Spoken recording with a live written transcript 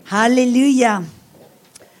Alléluia.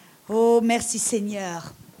 Oh, merci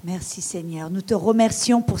Seigneur. Merci Seigneur. Nous te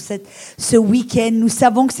remercions pour ce week-end. Nous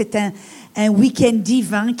savons que c'est un week-end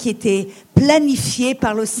divin qui était planifié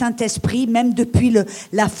par le Saint-Esprit, même depuis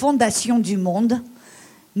la fondation du monde.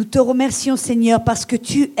 Nous te remercions Seigneur parce que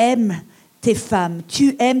tu aimes tes femmes,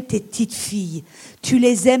 tu aimes tes petites filles, tu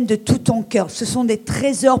les aimes de tout ton cœur. Ce sont des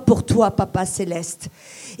trésors pour toi, Papa Céleste.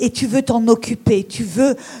 Et tu veux t'en occuper, tu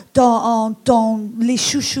veux les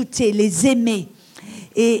chouchouter, les aimer.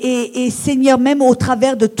 Et Seigneur, même au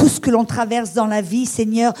travers de tout ce que l'on traverse dans la vie,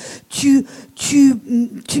 Seigneur, tu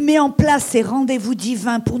mets en place ces rendez-vous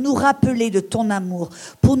divins pour nous rappeler de ton amour,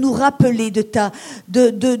 pour nous rappeler de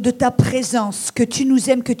ta présence, que tu nous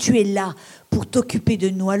aimes, que tu es là pour t'occuper de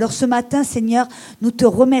nous. Alors ce matin, Seigneur, nous te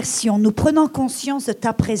remercions, nous prenons conscience de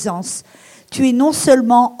ta présence. Tu es non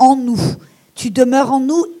seulement en nous, tu demeures en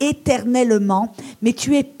nous éternellement, mais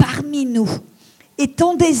tu es parmi nous. Et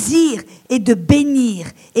ton désir est de bénir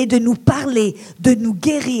et de nous parler, de nous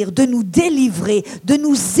guérir, de nous délivrer, de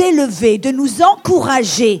nous élever, de nous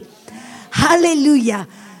encourager. Alléluia.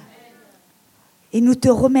 Et nous te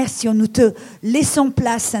remercions, nous te laissons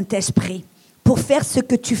place, Saint-Esprit, pour faire ce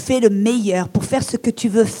que tu fais le meilleur, pour faire ce que tu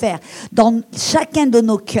veux faire dans chacun de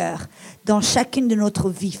nos cœurs, dans chacune de notre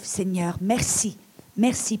vie, Seigneur. Merci.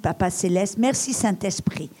 Merci, Papa Céleste. Merci,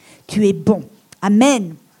 Saint-Esprit. Tu es bon.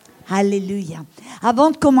 Amen. Alléluia.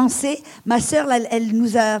 Avant de commencer, ma sœur, elle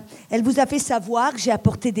vous a fait savoir que j'ai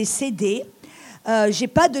apporté des CD. J'ai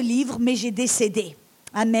pas de livres, mais j'ai des CD.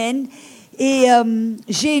 Amen. Et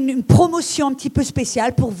j'ai une promotion un petit peu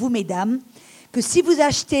spéciale pour vous, mesdames, que si vous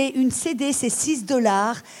achetez une CD, c'est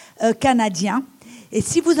 $6 canadiens. Et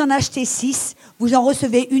si vous en achetez 6, vous en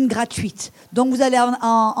recevez une gratuite. Donc, vous allez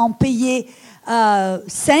en payer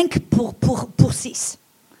 5 pour 6.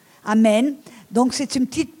 Amen. Donc, c'est une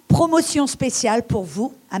petite promotion spéciale pour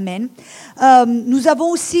vous. Amen. Nous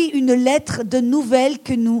avons aussi une lettre de nouvelles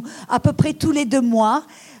que nous, à peu près tous les 2 mois,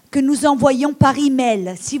 que nous envoyons par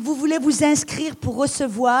email. Si vous voulez vous inscrire pour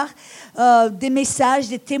recevoir des messages,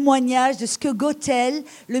 des témoignages de ce que Gotel,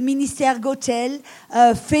 le ministère Gotel,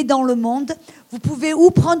 fait dans le monde, vous pouvez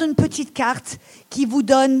ou prendre une petite carte qui vous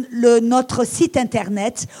donne notre site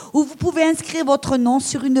internet, ou vous pouvez inscrire votre nom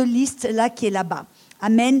sur une liste là qui est là-bas.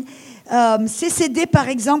 Amen. Ces CD, par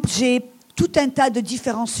exemple, j'ai tout un tas de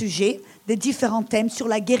différents sujets, de différents thèmes sur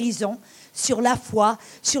la guérison, sur la foi,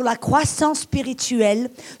 sur la croissance spirituelle,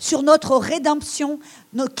 sur notre rédemption,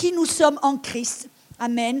 qui nous sommes en Christ.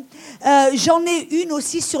 Amen. J'en ai une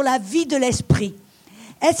aussi sur la vie de l'esprit.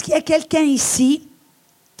 Est-ce qu'il y a quelqu'un ici,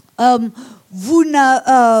 vous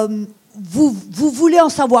voulez en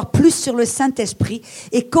savoir plus sur le Saint-Esprit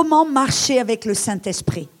et comment marcher avec le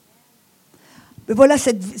Saint-Esprit? Voilà,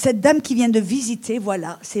 cette dame qui vient de visiter,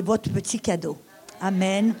 voilà, c'est votre petit cadeau.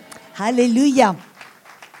 Amen. Alléluia.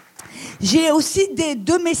 J'ai aussi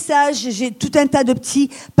 2 messages, j'ai tout un tas de petits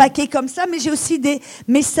paquets comme ça, mais j'ai aussi des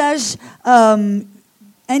messages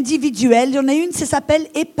individuels. Il y en a une, ça s'appelle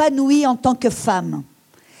 « Épanouie en tant que femme ».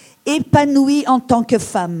 Épanouie en tant que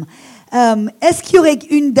femme. Est-ce qu'il y aurait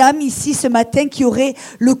une dame ici ce matin qui aurait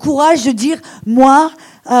le courage de dire « Moi,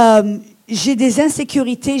 j'ai des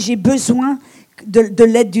insécurités, j'ai besoin de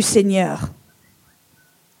l'aide du Seigneur ».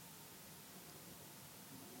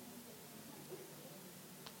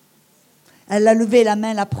 Elle a levé la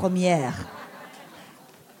main la première.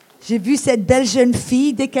 J'ai vu cette belle jeune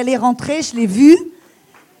fille. Dès qu'elle est rentrée, je l'ai vue.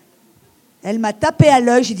 Elle m'a tapé à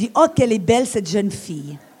l'œil. J'ai dit, oh, qu'elle est belle, cette jeune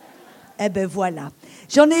fille. Eh bien, voilà.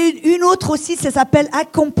 J'en ai une autre aussi, ça s'appelle «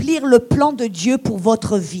 Accomplir le plan de Dieu pour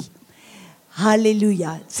votre vie ».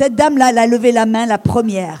 Alléluia. Cette dame-là, elle a levé la main la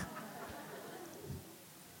première.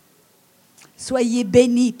 Soyez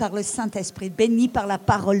bénis par le Saint-Esprit, bénis par la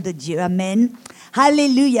parole de Dieu. Amen.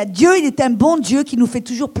 Alléluia. Dieu, il est un bon Dieu qui nous fait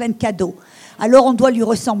toujours plein de cadeaux. Alors, on doit lui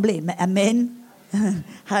ressembler. Amen.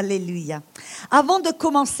 Alléluia. Avant de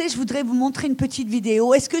commencer, je voudrais vous montrer une petite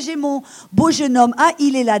vidéo. Est-ce que j'ai mon beau jeune homme? Ah,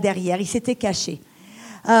 il est là derrière. Il s'était caché.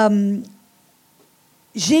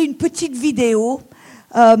 J'ai une petite vidéo.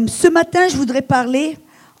 Ce matin, je voudrais parler,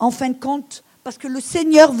 en fin de compte, parce que le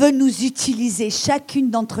Seigneur veut nous utiliser,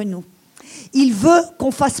 chacune d'entre nous. Il veut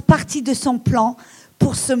qu'on fasse partie de son plan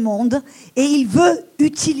pour ce monde et il veut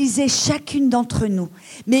utiliser chacune d'entre nous.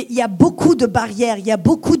 Mais il y a beaucoup de barrières, il y a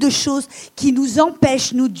beaucoup de choses qui nous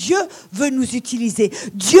empêchent. Dieu veut nous utiliser.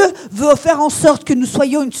 Dieu veut faire en sorte que nous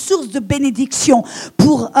soyons une source de bénédiction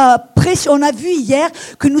pour prêcher. On a vu hier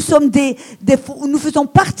que nous sommes nous faisons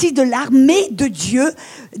partie de l'armée de Dieu,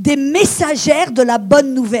 des messagères de la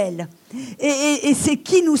bonne nouvelle. Et c'est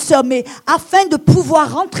qui nous sommes. Et afin de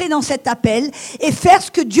pouvoir rentrer dans cet appel et faire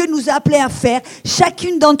ce que Dieu nous a appelés à faire,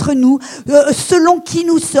 chacune d'entre nous, selon qui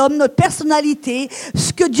nous sommes, notre personnalité,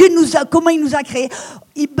 ce que Dieu comment il nous a créés,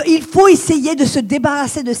 il faut essayer de se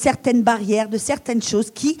débarrasser de certaines barrières, de certaines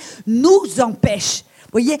choses qui nous empêchent.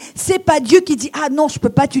 Vous voyez, c'est pas Dieu qui dit « Ah non, je peux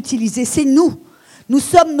pas t'utiliser », c'est nous. Nous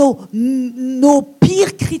sommes nos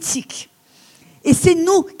pires critiques. Et c'est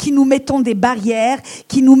nous qui nous mettons des barrières,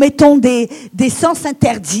 qui nous mettons des sens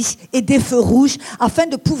interdits et des feux rouges afin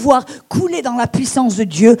de pouvoir couler dans la puissance de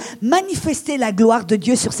Dieu, manifester la gloire de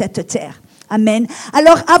Dieu sur cette terre. Amen.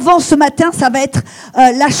 Alors avant ce matin, ça va être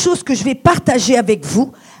la chose que je vais partager avec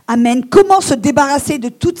vous. Amen. Comment se débarrasser de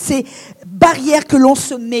toutes ces barrières que l'on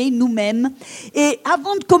se met nous-mêmes. Et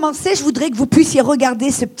avant de commencer, je voudrais que vous puissiez regarder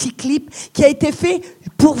ce petit clip qui a été fait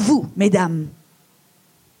pour vous, mesdames.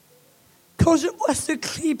 Quand je vois ce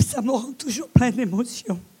clip, ça me rend toujours plein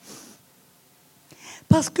d'émotions.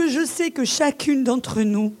 Parce que je sais que chacune d'entre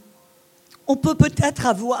nous, on peut peut-être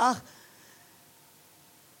avoir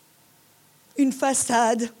une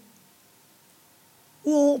façade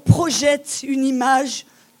où on projette une image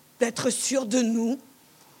d'être sûr de nous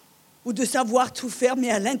ou de savoir tout faire, mais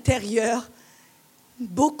à l'intérieur,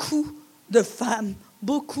 beaucoup de femmes,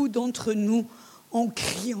 beaucoup d'entre nous, on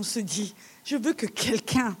crie, on se dit, je veux que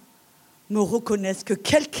quelqu'un me reconnaisse, que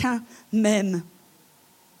quelqu'un m'aime.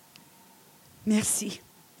 Merci.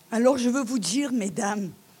 Alors je veux vous dire, mesdames,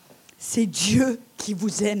 c'est Dieu qui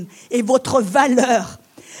vous aime. Et votre valeur,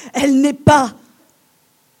 elle n'est pas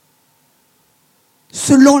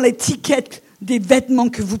selon l'étiquette des vêtements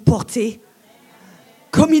que vous portez.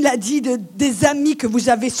 Comme il a dit des amis que vous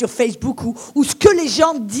avez sur Facebook ou ce que les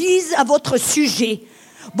gens disent à votre sujet.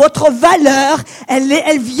 Votre valeur,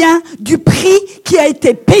 elle vient du prix qui a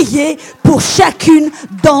été payé pour chacune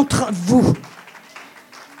d'entre vous.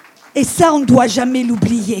 Et ça, on ne doit jamais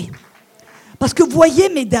l'oublier. Parce que vous voyez,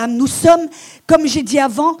 mesdames, nous sommes, comme j'ai dit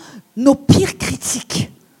avant, nos pires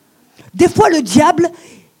critiques. Des fois, le diable,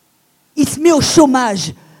 il se met au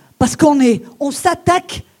chômage. Parce on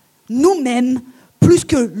s'attaque nous-mêmes plus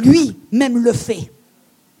que lui-même le fait.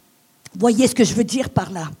 Vous voyez ce que je veux dire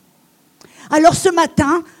par là? Alors ce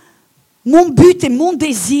matin, mon but et mon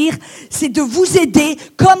désir, c'est de vous aider,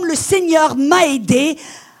 comme le Seigneur m'a aidé,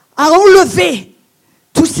 à enlever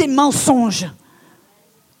tous ces mensonges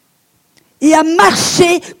et à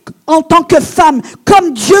marcher en tant que femme,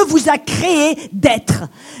 comme Dieu vous a créé d'être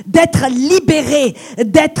libérée,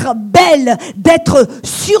 d'être belle, d'être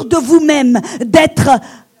sûre de vous-même,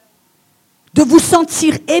 de vous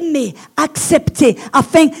sentir aimé, accepté,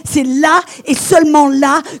 afin c'est là et seulement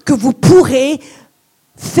là que vous pourrez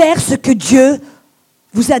faire ce que Dieu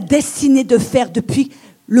vous a destiné de faire depuis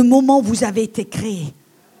le moment où vous avez été créé.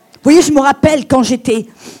 Vous voyez, je me rappelle quand j'étais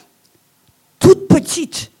toute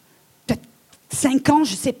petite, peut-être 5 ans,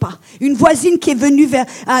 je ne sais pas, une voisine qui est venue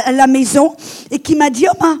à la maison et qui m'a dit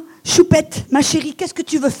 « Oh ma choupette, ma chérie, qu'est-ce que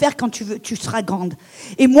tu veux faire quand tu seras grande ?»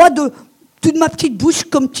 Et moi, toute ma petite bouche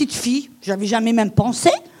comme petite fille, j'avais jamais même pensé.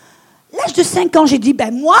 L'âge de 5 ans, j'ai dit,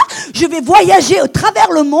 moi, je vais voyager au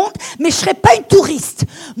travers le monde, mais je ne serai pas une touriste.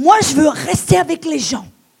 Moi, je veux rester avec les gens.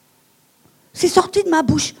 C'est sorti de ma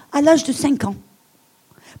bouche à l'âge de 5 ans.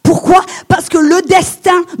 Pourquoi? Parce que le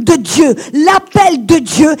destin de Dieu, l'appel de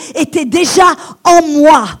Dieu était déjà en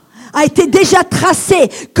moi. A été déjà tracé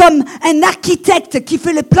comme un architecte qui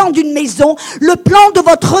fait le plan d'une maison. Le plan de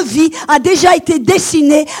votre vie a déjà été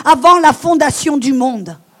dessiné avant la fondation du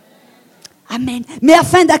monde. Amen. Mais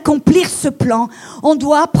afin d'accomplir ce plan, on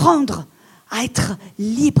doit apprendre à être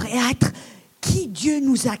libre et à être qui Dieu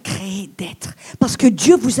nous a créé d'être. Parce que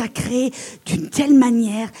Dieu vous a créé d'une telle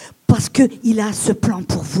manière parce qu'il a ce plan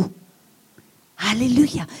pour vous.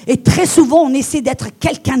 Alléluia. Et très souvent, on essaie d'être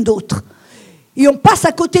quelqu'un d'autre. Et on passe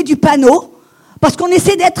à côté du panneau parce qu'on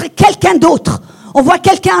essaie d'être quelqu'un d'autre. On voit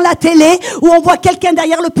quelqu'un à la télé ou on voit quelqu'un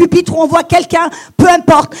derrière le pupitre ou on voit quelqu'un, peu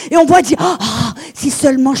importe. Et on voit dire, si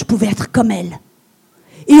seulement je pouvais être comme elle.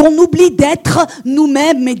 Et on oublie d'être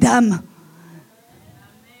nous-mêmes, mesdames.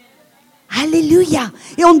 Alléluia.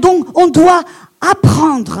 Et donc, on doit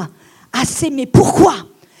apprendre à s'aimer. Pourquoi?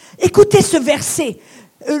 Écoutez ce verset.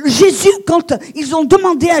 Jésus, quand ils ont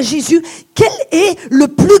demandé à Jésus, quel est le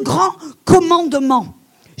plus grand commandement?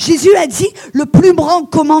 Jésus a dit, le plus grand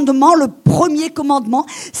commandement, le premier commandement,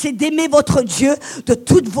 c'est d'aimer votre Dieu de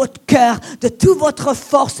tout votre cœur, de toute votre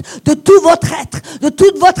force, de tout votre être, de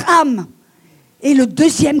toute votre âme. Et le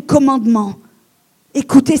deuxième commandement,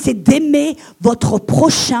 écoutez, c'est d'aimer votre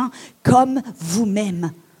prochain comme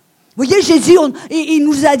vous-même. Vous voyez, Jésus, il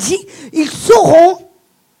nous a dit, ils sauront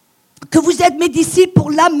que vous êtes mes disciples pour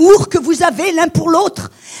l'amour que vous avez l'un pour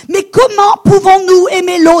l'autre. Mais comment pouvons-nous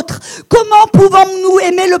aimer l'autre? Comment pouvons-nous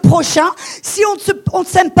aimer le prochain si on ne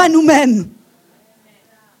s'aime pas nous-mêmes?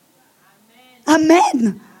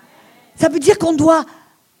 Amen. Ça veut dire qu'on doit,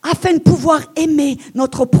 afin de pouvoir aimer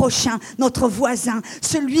notre prochain, notre voisin,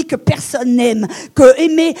 celui que personne n'aime,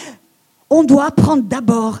 on doit apprendre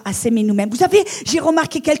d'abord à s'aimer nous-mêmes. Vous savez, j'ai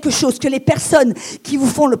remarqué quelque chose, que les personnes qui vous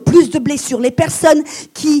font le plus de blessures, les personnes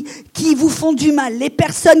qui vous font du mal, les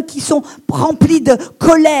personnes qui sont remplies de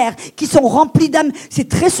colère, qui sont remplies d'âme, c'est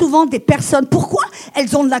très souvent des personnes. Pourquoi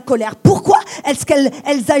elles ont de la colère? Pourquoi est-ce qu'elles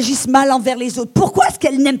agissent mal envers les autres? Pourquoi est-ce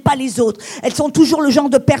qu'elles n'aiment pas les autres? Elles sont toujours le genre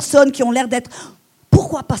de personnes qui ont l'air d'être...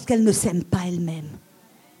 Pourquoi? Parce qu'elles ne s'aiment pas elles-mêmes.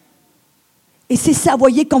 Et c'est ça, vous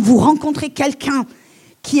voyez, quand vous rencontrez quelqu'un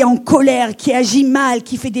qui est en colère, qui agit mal,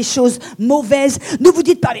 qui fait des choses mauvaises, ne vous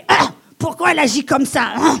dites pas, pourquoi elle agit comme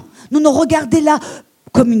ça? Non, regardez-la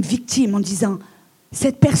comme une victime en disant,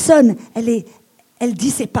 cette personne, elle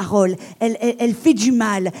dit ses paroles, elle fait du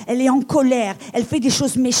mal, elle est en colère, elle fait des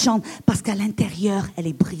choses méchantes, parce qu'à l'intérieur, elle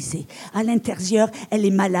est brisée. À l'intérieur, elle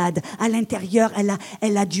est malade. À l'intérieur,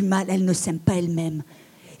 elle a du mal, elle ne s'aime pas elle-même.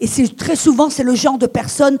 Et très souvent, c'est le genre de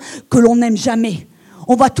personne que l'on n'aime jamais.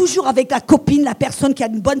 On va toujours avec la copine, la personne qui a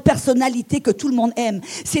une bonne personnalité que tout le monde aime.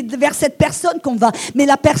 C'est vers cette personne qu'on va. Mais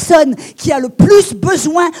la personne qui a le plus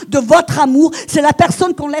besoin de votre amour, c'est la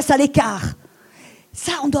personne qu'on laisse à l'écart.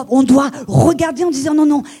 Ça, on doit regarder en disant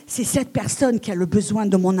non, c'est cette personne qui a le besoin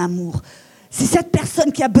de mon amour. C'est cette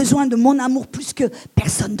personne qui a besoin de mon amour plus que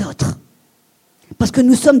personne d'autre. Parce que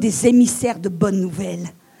nous sommes des émissaires de bonnes nouvelles.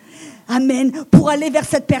 Amen. Pour aller vers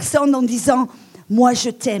cette personne en disant, moi je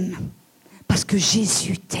t'aime. Parce que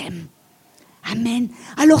Jésus t'aime. Amen.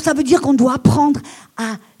 Alors ça veut dire qu'on doit apprendre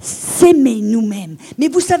à s'aimer nous-mêmes. Mais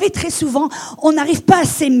vous savez, très souvent, on n'arrive pas à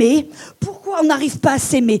s'aimer. Pourquoi on n'arrive pas à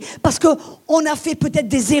s'aimer? Parce qu'on a fait peut-être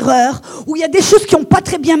des erreurs, ou il y a des choses qui n'ont pas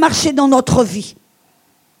très bien marché dans notre vie.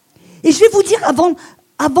 Et je vais vous dire,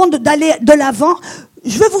 avant d'aller de l'avant,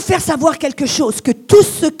 je veux vous faire savoir quelque chose, que tout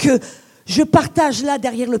ce que je partage là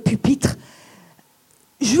derrière le pupitre,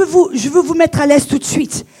 je veux vous mettre à l'aise tout de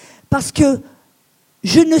suite. Parce que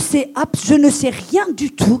je ne sais rien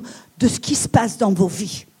du tout de ce qui se passe dans vos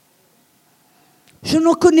vies. Je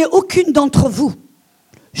n'en connais aucune d'entre vous.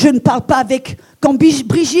 Je ne parle pas avec... Quand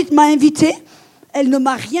Brigitte m'a invitée, elle ne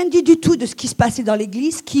m'a rien dit du tout de ce qui se passait dans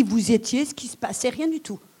l'église, qui vous étiez, ce qui se passait, rien du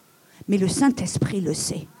tout. Mais le Saint-Esprit le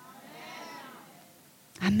sait.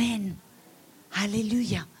 Amen.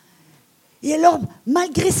 Alléluia. Et alors,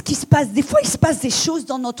 malgré ce qui se passe, des fois il se passe des choses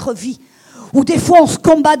dans notre vie. Ou des fois, on se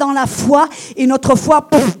combat dans la foi et notre foi,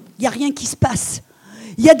 il n'y a rien qui se passe.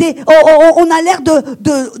 On a l'air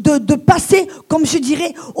de passer, comme je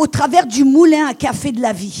dirais, au travers du moulin à café de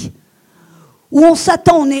la vie. Où on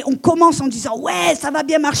s'attend, on commence en disant « Ouais, ça va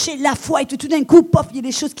bien marcher, la foi ». Et tout d'un coup, pof, il y a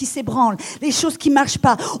des choses qui s'ébranlent, des choses qui ne marchent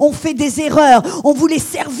pas. On fait des erreurs, on voulait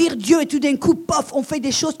servir Dieu et tout d'un coup, pof, on fait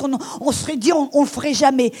des choses qu'on serait dit on ne le ferait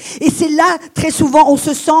jamais. Et c'est là, très souvent, on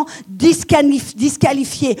se sent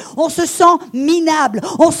disqualifié, on se sent minable,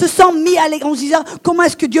 on se sent mis à l'écart en se disant « Comment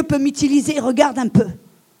est-ce que Dieu peut m'utiliser ?» Regarde un peu.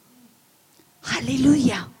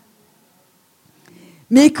 Alléluia.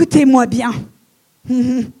 Mais écoutez-moi bien.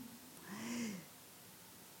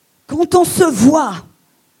 Quand on se voit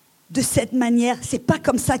de cette manière, c'est pas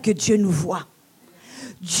comme ça que Dieu nous voit.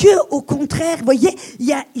 Dieu, au contraire, vous voyez,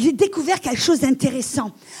 j'ai découvert quelque chose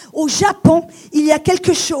d'intéressant. Au Japon, il y a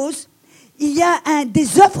quelque chose, il y a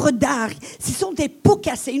des œuvres d'art. Ce sont des pots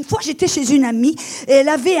cassés. Une fois, j'étais chez une amie et elle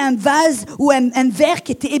avait un vase ou un verre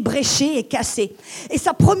qui était ébréché et cassé. Et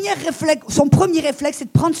son premier réflexe, c'est de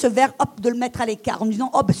prendre ce verre, hop, de le mettre à l'écart en disant,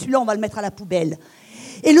 oh, ben celui-là, on va le mettre à la poubelle.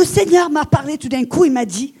 Et le Seigneur m'a parlé tout d'un coup, il m'a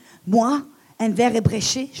dit, moi, un verre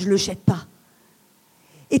ébréché, je ne le jette pas.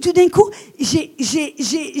 Et tout d'un coup,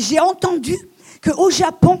 j'ai entendu qu'au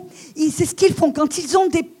Japon, c'est ce qu'ils font. Quand ils ont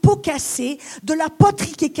des pots cassés, de la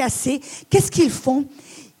poterie qui est cassée, qu'est-ce qu'ils font?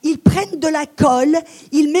 Ils prennent de la colle,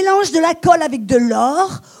 ils mélangent de la colle avec de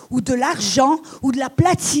l'or, ou de l'argent, ou de la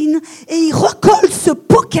platine, et ils recollent ce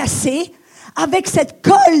pot cassé avec cette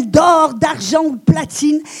colle d'or, d'argent ou de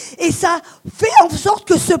platine, et ça fait en sorte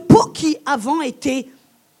que ce pot qui avant était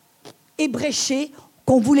ébréché,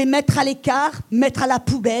 qu'on voulait mettre à l'écart, mettre à la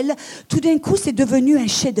poubelle, tout d'un coup, c'est devenu un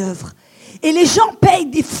chef-d'œuvre. Et les gens payent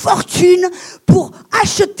des fortunes pour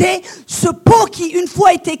acheter ce pot qui, une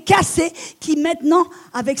fois, était cassé, qui maintenant,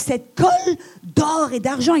 avec cette colle d'or et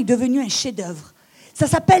d'argent, est devenu un chef-d'œuvre. Ça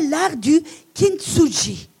s'appelle l'art du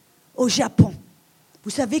kintsugi au Japon.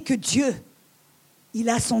 Vous savez que Dieu, il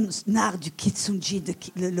a son art du kintsugi,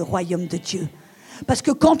 le royaume de Dieu. Parce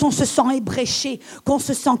que quand on se sent ébréché, qu'on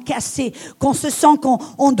se sent cassé, qu'on se sent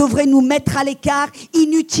qu'on devrait nous mettre à l'écart,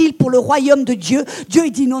 inutile pour le royaume de Dieu, Dieu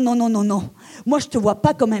il dit non, non, non, non, non. Moi, je ne te vois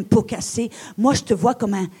pas comme un pot cassé. Moi, je te vois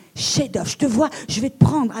comme un chef-d'œuvre. Je vais te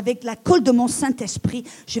prendre avec la colle de mon Saint-Esprit.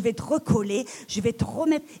 Je vais te recoller, je vais te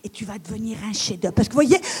remettre et tu vas devenir un chef-d'œuvre. Parce que vous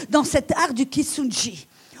voyez, dans cet art du Kintsugi,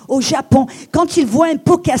 au Japon, quand il voit un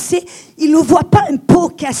pot cassé, il ne voit pas un pot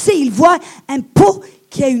cassé, il voit un pot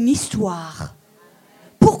qui a une histoire.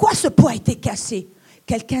 Pourquoi ce pot a été cassé?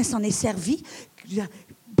 Quelqu'un s'en est servi.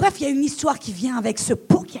 Bref, il y a une histoire qui vient avec ce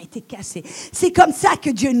pot qui a été cassé. C'est comme ça que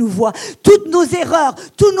Dieu nous voit. Toutes nos erreurs,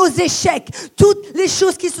 tous nos échecs, toutes les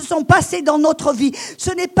choses qui se sont passées dans notre vie, ce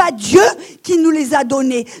n'est pas Dieu qui nous les a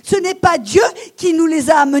données. Ce n'est pas Dieu qui nous les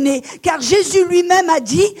a amenées. Car Jésus lui-même a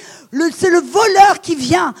dit, c'est le voleur qui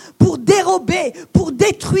vient pour dérober, pour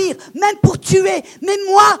détruire, même pour tuer. Mais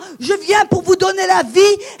moi, je viens pour vous donner la vie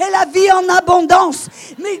et la vie en abondance.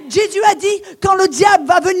 Mais Jésus a dit, quand le diable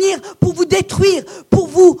va venir pour vous détruire, pour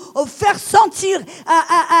vous faire sentir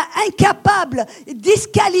incapable,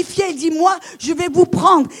 disqualifié, il dit, moi, je vais vous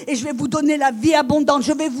prendre et je vais vous donner la vie abondante.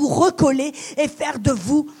 Je vais vous recoller et faire de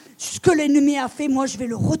vous ce que l'ennemi a fait. Moi, je vais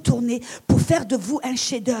le retourner pour faire de vous un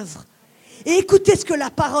chef-d'œuvre. Et écoutez ce que la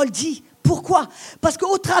parole dit. Pourquoi? Parce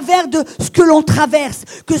qu'au travers de ce que l'on traverse,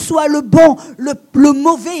 que ce soit le bon, le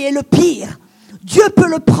mauvais et le pire, Dieu peut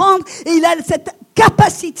le prendre et il a cette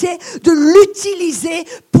capacité de l'utiliser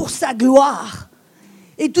pour sa gloire.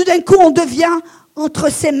 Et tout d'un coup, on devient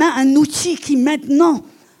entre ses mains un outil qui maintenant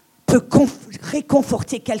peut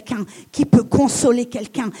réconforter quelqu'un, qui peut consoler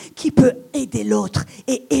quelqu'un, qui peut aider l'autre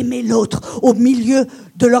et aimer l'autre au milieu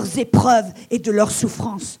de leurs épreuves et de leurs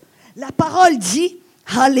souffrances. La parole dit,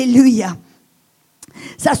 alléluia,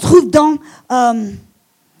 ça se trouve dans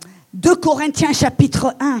 2 Corinthiens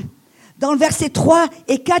chapitre 1, dans le verset 3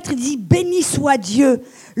 et 4, il dit, béni soit Dieu,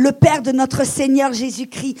 le Père de notre Seigneur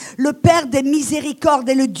Jésus-Christ, le Père des miséricordes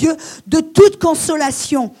et le Dieu de toute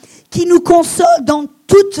consolation, qui nous console dans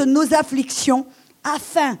toutes nos afflictions,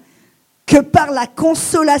 afin que par la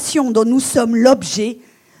consolation dont nous sommes l'objet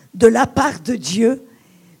de la part de Dieu,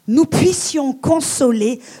 nous puissions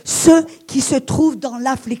consoler ceux qui se trouvent dans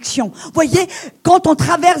l'affliction. Vous voyez, quand on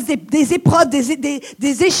traverse des épreuves,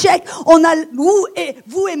 des échecs, vous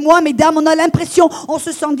et moi, mesdames, on a l'impression, on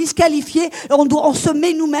se sent disqualifié, on se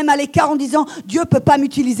met nous-mêmes à l'écart en disant, Dieu ne peut pas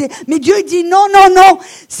m'utiliser. Mais Dieu dit, non, non, non,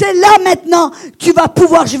 c'est là maintenant,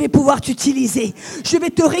 je vais pouvoir t'utiliser. Je vais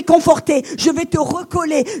te réconforter, je vais te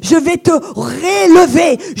recoller, je vais te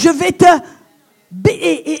réélever, je vais te...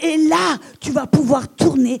 Et là, tu vas pouvoir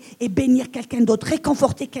tourner et bénir quelqu'un d'autre,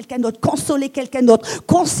 réconforter quelqu'un d'autre, consoler quelqu'un d'autre,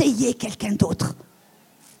 conseiller quelqu'un d'autre.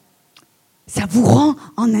 Ça vous rend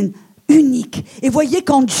en un unique. Et voyez,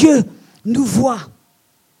 quand Dieu nous voit,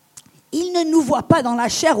 il ne nous voit pas dans la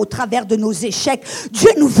chair au travers de nos échecs. Dieu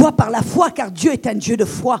nous voit par la foi, car Dieu est un Dieu de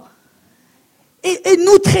foi. Et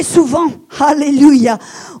nous, très souvent, alléluia,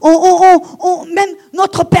 même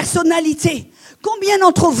notre personnalité. Combien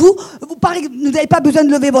d'entre vous n'avez pas besoin de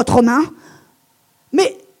lever votre main,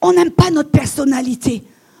 mais on n'aime pas notre personnalité.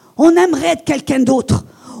 On aimerait être quelqu'un d'autre.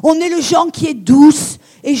 On est le genre qui est douce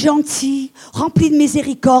et gentil, rempli de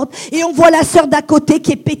miséricorde. Et on voit la sœur d'à côté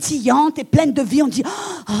qui est pétillante et pleine de vie. On dit,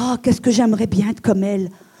 qu'est-ce que j'aimerais bien être comme elle.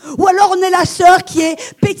 Ou alors on est la sœur qui est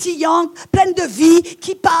pétillante, pleine de vie,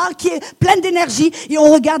 qui parle, qui est pleine d'énergie. Et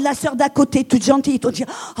on regarde la sœur d'à côté, toute gentille. Et on dit,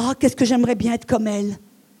 qu'est-ce que j'aimerais bien être comme elle.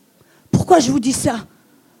 Pourquoi je vous dis ça?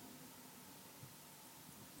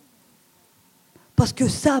 Parce que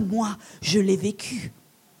ça, moi, je l'ai vécu.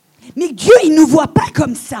 Mais Dieu, il ne nous voit pas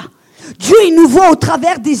comme ça. Dieu, il nous voit au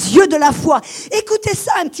travers des yeux de la foi. Écoutez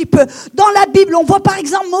ça un petit peu. Dans la Bible, on voit par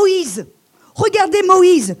exemple Moïse. Regardez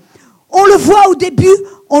Moïse. On le voit au début,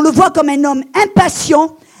 on le voit comme un homme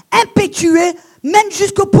impatient, impétueux, même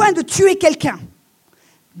jusqu'au point de tuer quelqu'un.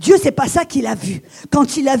 Dieu, c'est pas ça qu'il a vu.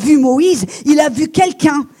 Quand il a vu Moïse, il a vu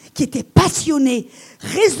quelqu'un qui était passionné,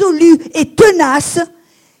 résolu et tenace,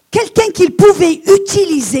 quelqu'un qu'il pouvait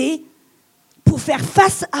utiliser pour faire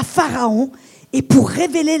face à Pharaon et pour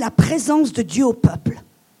révéler la présence de Dieu au peuple.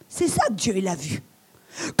 C'est ça que Dieu il a vu.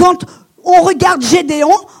 Quand on regarde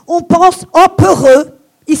Gédéon, on pense, peureux,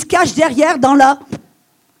 il se cache derrière dans la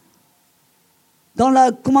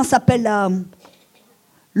comment s'appelle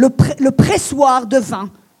le pressoir de vin.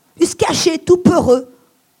 Il se cachait tout peureux,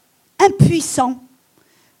 impuissant.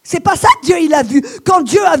 C'est pas ça que Dieu il a vu. Quand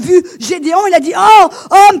Dieu a vu Gédéon, il a dit,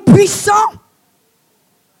 homme puissant,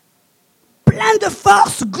 plein de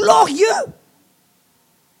force, glorieux.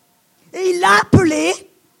 Et il l'a appelé,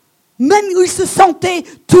 même où il se sentait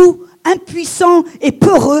tout impuissant et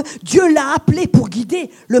peureux, Dieu l'a appelé pour guider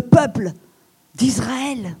le peuple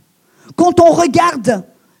d'Israël. Quand on regarde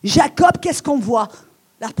Jacob, qu'est-ce qu'on voit?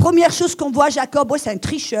 La première chose qu'on voit, Jacob, c'est un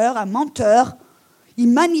tricheur, un menteur. Il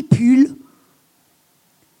manipule.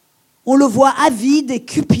 On le voit avide et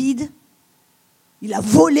cupide. Il a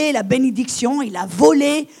volé la bénédiction, il a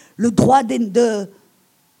volé le droit de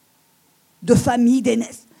famille,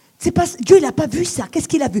 d'aînesse. Dieu, il n'a pas vu ça. Qu'est-ce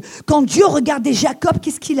qu'il a vu? Quand Dieu regardait Jacob,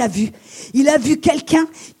 qu'est-ce qu'il a vu? Il a vu quelqu'un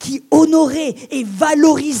qui honorait et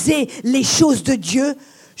valorisait les choses de Dieu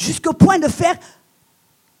jusqu'au point de faire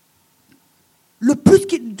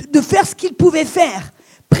ce qu'il pouvait faire.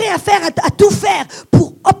 Prêt à tout faire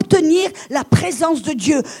pour obtenir la présence de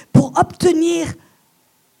Dieu, pour obtenir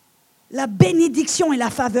la bénédiction et la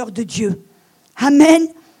faveur de Dieu. Amen.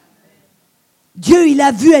 Dieu, il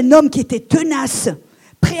a vu un homme qui était tenace,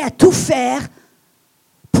 prêt à tout faire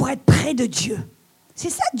pour être près de Dieu. C'est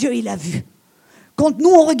ça que Dieu, il a vu. Quand nous,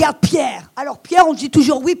 on regarde Pierre, alors Pierre, on dit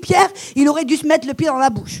toujours, oui, Pierre, il aurait dû se mettre le pied dans la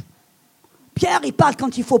bouche. Pierre, il parle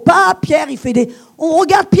quand il ne faut pas. Pierre, il fait des... On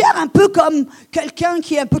regarde Pierre un peu comme quelqu'un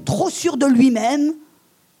qui est un peu trop sûr de lui-même.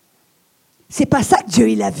 C'est pas ça que Dieu,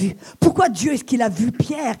 il a vu. Pourquoi Dieu, est-ce qu'il a vu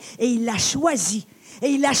Pierre? Et il l'a choisi. Et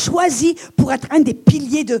il l'a choisi pour être un des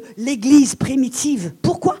piliers de l'Église primitive.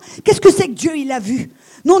 Pourquoi? Qu'est-ce que c'est que Dieu, il a vu?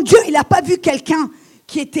 Non, Dieu, il n'a pas vu quelqu'un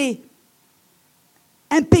qui était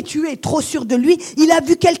impétueux, trop sûr de lui. Il a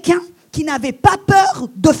vu quelqu'un qui n'avait pas peur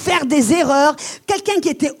de faire des erreurs, quelqu'un qui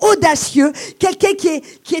était audacieux, quelqu'un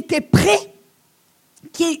qui était prêt,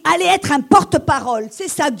 qui allait être un porte-parole. C'est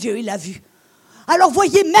ça que Dieu, il a vu. Alors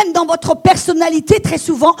voyez, même dans votre personnalité, très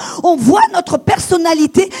souvent, on voit notre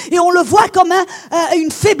personnalité et on le voit comme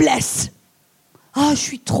une faiblesse. Ah, je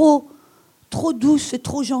suis trop douce et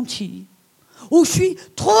trop gentille. Ou je suis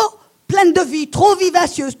trop pleine de vie, trop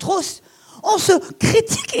vivacieuse, On se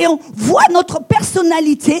critique et on voit notre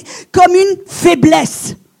personnalité comme une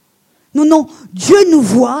faiblesse. Non, Dieu nous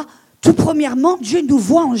voit, tout premièrement, Dieu nous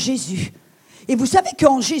voit en Jésus. Et vous savez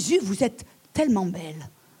qu'en Jésus, vous êtes tellement belle.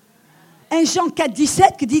 1 Jean 4,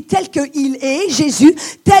 17 qui dit, tel qu'il est, Jésus,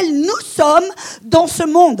 tel nous sommes dans ce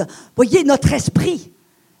monde. Voyez, notre esprit,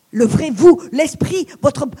 le vrai vous, l'esprit,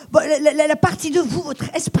 la partie de vous, votre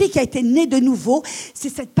esprit qui a été né de nouveau, c'est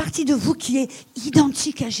cette partie de vous qui est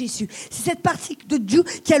identique à Jésus. C'est cette partie de Dieu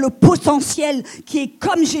qui a le potentiel, qui est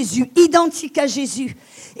comme Jésus, identique à Jésus.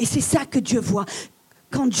 Et c'est ça que Dieu voit.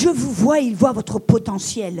 Quand Dieu vous voit, il voit votre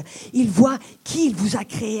potentiel. Il voit qui il vous a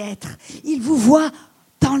créé être. Il vous voit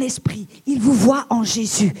dans l'esprit. Il vous voit en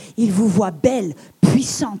Jésus. Il vous voit belle,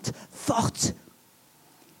 puissante, forte.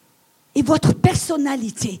 Et votre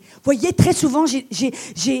personnalité. Vous voyez, très souvent,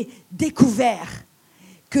 j'ai découvert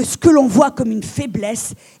que ce que l'on voit comme une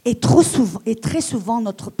faiblesse est très souvent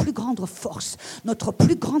notre plus grande force, notre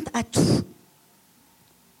plus grand atout.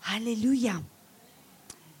 Alléluia.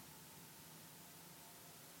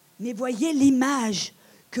 Mais voyez l'image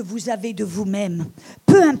que vous avez de vous-même.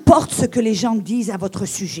 Peu importe ce que les gens disent à votre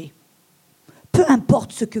sujet. Peu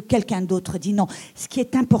importe ce que quelqu'un d'autre dit. Non, ce qui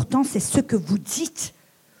est important, c'est ce que vous dites.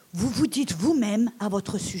 Vous vous dites vous-même à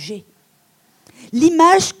votre sujet.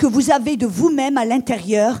 L'image que vous avez de vous-même à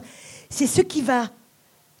l'intérieur, c'est ce qui va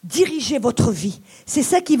diriger votre vie. C'est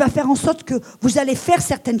ça qui va faire en sorte que vous allez faire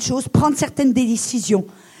certaines choses, prendre certaines décisions.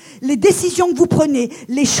 Les décisions que vous prenez,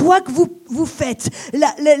 les choix que vous faites,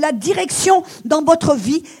 la direction dans votre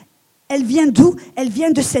vie, elle vient d'où? Elle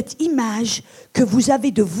vient de cette image que vous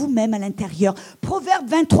avez de vous-même à l'intérieur. Proverbe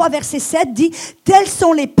 23, verset 7 dit « Telles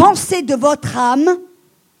sont les pensées de votre âme,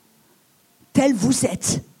 telles vous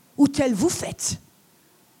êtes ou telles vous faites. »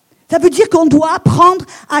 Ça veut dire qu'on doit apprendre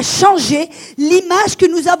à changer l'image que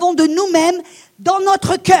nous avons de nous-mêmes dans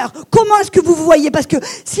notre cœur. Comment est-ce que vous vous voyez? Parce que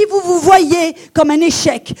si vous vous voyez comme un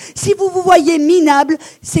échec, si vous vous voyez minable,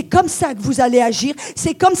 c'est comme ça que vous allez agir,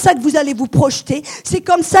 c'est comme ça que vous allez vous projeter, c'est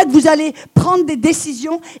comme ça que vous allez prendre des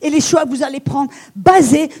décisions et les choix que vous allez prendre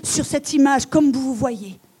basés sur cette image, comme vous vous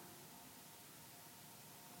voyez.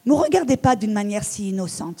 Ne regardez pas d'une manière si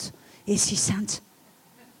innocente et si sainte.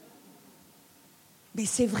 Mais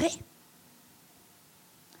c'est vrai.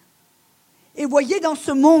 Et voyez, dans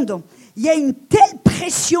ce monde, il y a une telle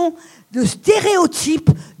pression de stéréotype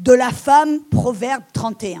de la femme, Proverbe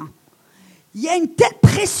 31. Il y a une telle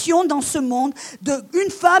pression dans ce monde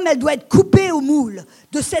une femme, elle doit être coupée au moule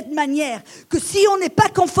de cette manière, que si on n'est pas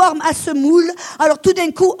conforme à ce moule, alors tout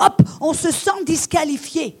d'un coup, hop, on se sent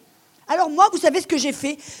disqualifié. Alors moi, vous savez ce que j'ai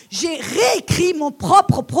fait? J'ai réécrit mon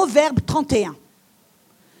propre Proverbe 31.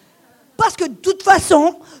 Parce que de toute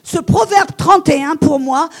façon, ce Proverbe 31, pour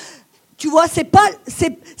moi, tu vois, je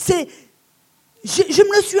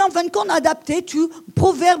me le suis en fin de compte adapté,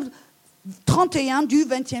 Proverbe 31 du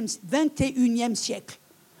 21e siècle.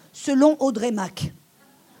 selon Audrey Mack.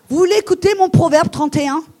 Vous voulez écouter mon proverbe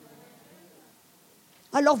 31?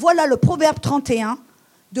 Alors voilà le proverbe 31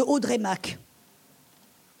 de Audrey Mack.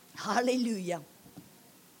 Alléluia.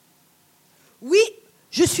 Oui,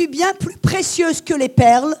 je suis bien plus précieuse que les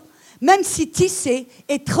perles, même si tisser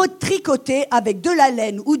et tricoter avec de la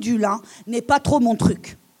laine ou du lin n'est pas trop mon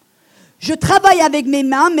truc. Je travaille avec mes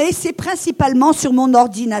mains, mais c'est principalement sur mon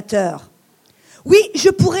ordinateur. Oui, je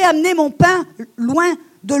pourrais amener mon pain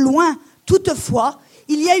de loin. Toutefois,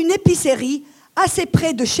 il y a une épicerie assez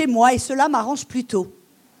près de chez moi et cela m'arrange plutôt.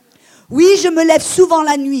 Oui, je me lève souvent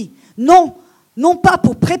la nuit. Non pas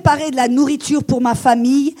pour préparer de la nourriture pour ma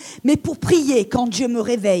famille, mais pour prier quand Dieu me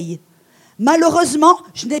réveille. Malheureusement,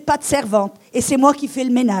 je n'ai pas de servante et c'est moi qui fais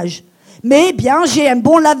le ménage. Mais bien, j'ai un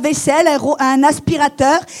bon lave-vaisselle, un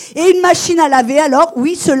aspirateur et une machine à laver, alors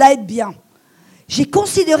oui, cela aide bien. J'ai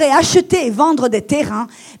considéré acheter et vendre des terrains,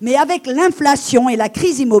 mais avec l'inflation et la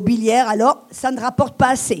crise immobilière, alors ça ne rapporte pas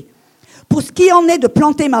assez. Pour ce qui en est de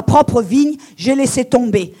planter ma propre vigne, j'ai laissé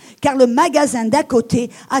tomber, car le magasin d'à côté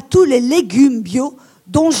a tous les légumes bio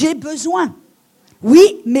dont j'ai besoin.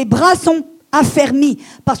 Oui, mes bras sont affermis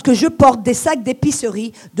parce que je porte des sacs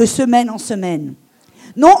d'épicerie de semaine en semaine.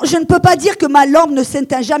 Non, je ne peux pas dire que ma lampe ne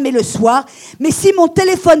s'éteint jamais le soir, mais si mon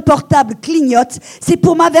téléphone portable clignote, c'est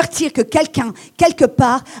pour m'avertir que quelqu'un, quelque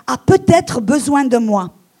part, a peut-être besoin de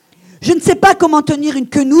moi. Je ne sais pas comment tenir une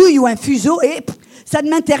quenouille ou un fuseau et ça ne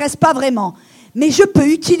m'intéresse pas vraiment. Mais je peux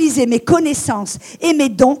utiliser mes connaissances et mes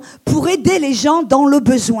dons pour aider les gens dans le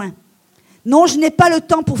besoin. Non, je n'ai pas le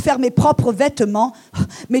temps pour faire mes propres vêtements,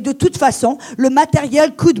 mais de toute façon, le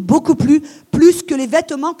matériel coûte beaucoup plus que les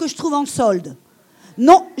vêtements que je trouve en solde.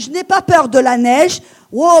 Non, je n'ai pas peur de la neige.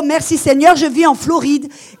 Oh, merci Seigneur, je vis en Floride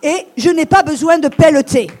et je n'ai pas besoin de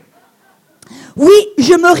pelleter. Oui,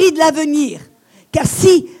 je me ris de l'avenir, car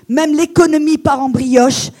si même l'économie part en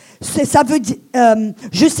brioche, ça veut dire,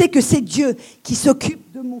 je sais que c'est Dieu qui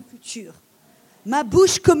s'occupe de mon futur. Ma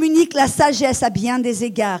bouche communique la sagesse à bien des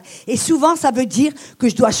égards. Et souvent, ça veut dire que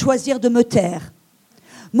je dois choisir de me taire.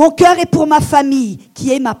 Mon cœur est pour ma famille,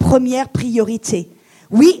 qui est ma première priorité.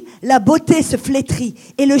 Oui, la beauté se flétrit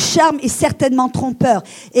et le charme est certainement trompeur.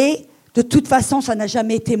 Et de toute façon, ça n'a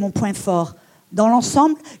jamais été mon point fort. Dans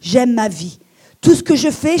l'ensemble, j'aime ma vie. Tout ce que je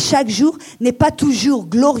fais chaque jour n'est pas toujours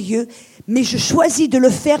glorieux, mais je choisis de le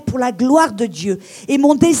faire pour la gloire de Dieu. Et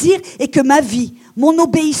mon désir est que ma vie, mon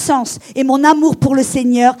obéissance et mon amour pour le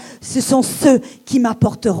Seigneur, ce sont ceux qui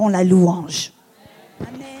m'apporteront la louange.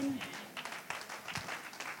 Amen.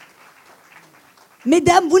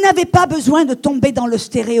 Mesdames, vous n'avez pas besoin de tomber dans le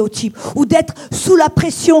stéréotype ou d'être sous la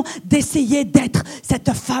pression d'essayer d'être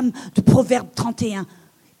cette femme de Proverbe 31.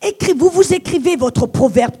 Vous écrivez votre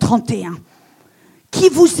Proverbe 31. Qui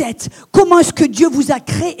vous êtes? Comment est-ce que Dieu vous a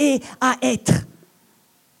créé à être?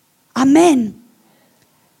 Amen.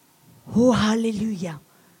 Oh, alléluia.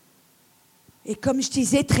 Et comme je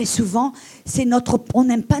disais très souvent, on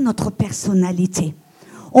n'aime pas notre personnalité.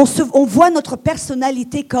 On voit notre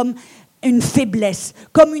personnalité comme une faiblesse,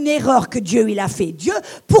 comme une erreur que Dieu il a fait. Dieu,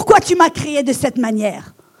 pourquoi tu m'as créé de cette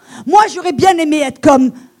manière? Moi, j'aurais bien aimé être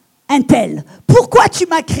comme un tel. Pourquoi tu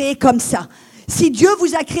m'as créé comme ça? Si Dieu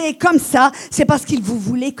vous a créé comme ça, c'est parce qu'il vous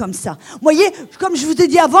voulait comme ça. Vous voyez, comme je vous ai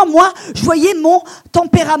dit avant, moi, je voyais mon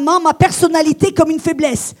tempérament, ma personnalité comme une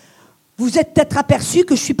faiblesse. Vous êtes peut-être aperçu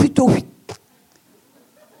que je suis plutôt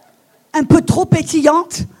un peu trop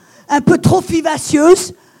pétillante, un peu trop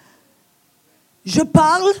vivacieuse. Je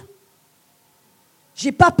parle,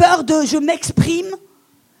 j'ai pas peur je m'exprime.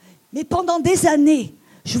 Mais pendant des années,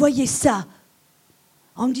 je voyais ça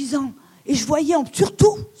en me disant, et je voyais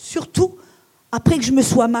surtout, après que je me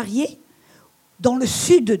sois mariée, dans le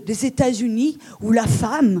sud des États-Unis, où la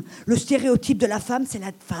femme, le stéréotype de la femme, c'est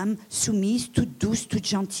la femme soumise, toute douce, toute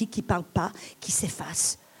gentille, qui ne parle pas, qui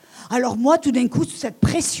s'efface. Alors moi, tout d'un coup, cette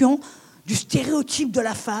pression du stéréotype de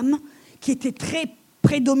la femme, qui était très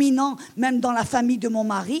prédominant, même dans la famille de mon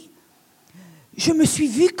mari, je me suis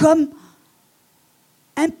vue comme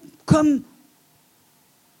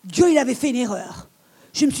Dieu, il avait fait une erreur.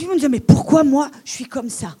 Je me suis dit, mais pourquoi moi, je suis comme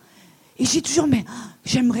ça? Et j'ai toujours,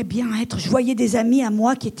 j'aimerais bien être... Je voyais des amis à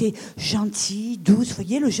moi qui étaient gentils, douces. Vous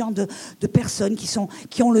voyez le genre de personnes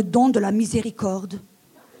qui ont le don de la miséricorde.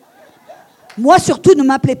 Moi, surtout, ne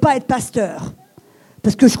m'appelez pas à être pasteur.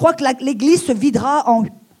 Parce que je crois que l'église se videra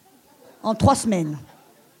en 3 semaines.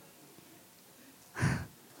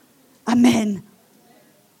 Amen.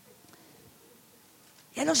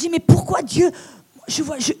 Et alors, je dis, mais pourquoi Dieu...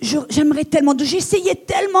 J'aimerais tellement... J'essayais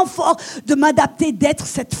tellement fort de m'adapter, d'être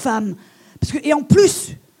cette femme. Et en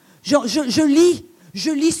plus, je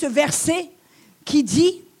lis ce verset qui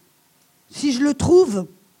dit, si je le trouve,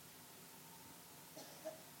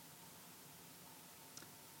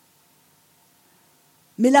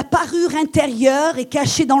 Mais la parure intérieure est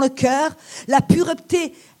cachée dans le cœur, la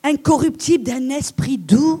pureté incorruptible d'un esprit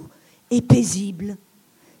doux et paisible.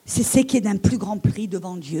 C'est ce qui est d'un plus grand prix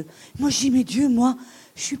devant Dieu. Moi, je dis, mais Dieu, moi,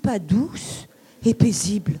 je ne suis pas douce et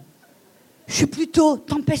paisible. Je suis plutôt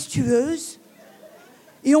tempestueuse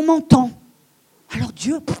et on m'entend. Alors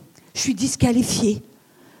Dieu, je suis disqualifiée.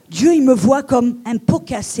 Dieu, il me voit comme un pot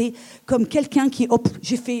cassé, comme quelqu'un qui, hop,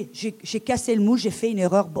 j'ai cassé le moule, j'ai fait une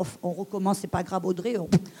erreur, bof, on recommence, c'est pas grave Audrey,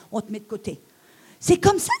 on te met de côté. C'est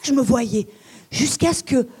comme ça que je me voyais, jusqu'à ce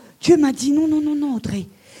que Dieu m'a dit, non, Audrey,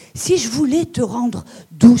 si je voulais te rendre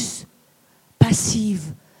douce,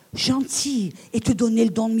 passive, gentille et te donner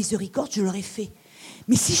le don de miséricorde, je l'aurais fait.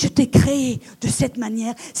 Mais si je t'ai créé de cette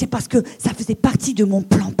manière, c'est parce que ça faisait partie de mon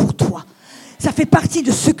plan pour toi. Ça fait partie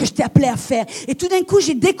de ce que je t'ai appelé à faire. Et tout d'un coup,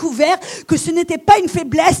 j'ai découvert que ce n'était pas une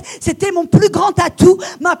faiblesse, c'était mon plus grand atout,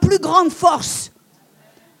 ma plus grande force.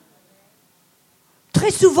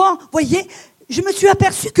 Très souvent, vous voyez, je me suis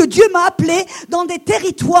aperçue que Dieu m'a appelé dans des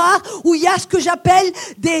territoires où il y a ce que j'appelle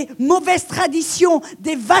des mauvaises traditions,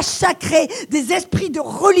 des vaches sacrées, des esprits de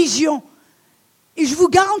religion. Et je vous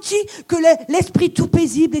garantis que l'esprit tout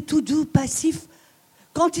paisible et tout doux, passif,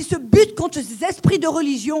 quand il se bute contre ces esprits de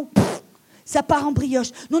religion, ça part en brioche.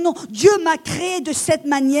 Non, Dieu m'a créé de cette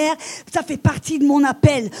manière. Ça fait partie de mon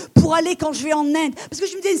appel pour aller quand je vais en Inde. Parce que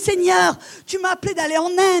je me dis, Seigneur, tu m'as appelé d'aller en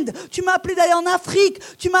Inde, tu m'as appelé d'aller en Afrique,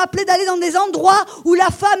 tu m'as appelé d'aller dans des endroits où la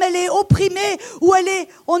femme, elle est opprimée, où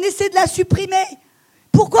on essaie de la supprimer.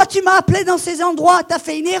 Pourquoi tu m'as appelé dans ces endroits? Tu as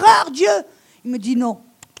fait une erreur, Dieu. Il me dit non.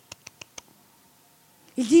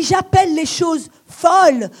 Il dit, j'appelle les choses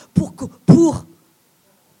folles pour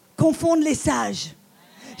confondre les sages.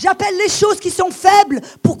 J'appelle les choses qui sont faibles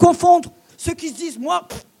pour confondre ceux qui se disent, moi,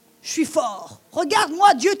 je suis fort.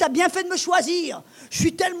 Regarde-moi, Dieu, tu as bien fait de me choisir. Je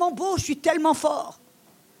suis tellement beau, je suis tellement fort.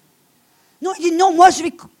 Non, il dit, non, moi, je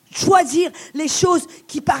vais choisir les choses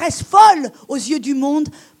qui paraissent folles aux yeux du monde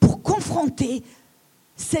pour confronter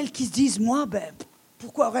celles qui se disent, moi,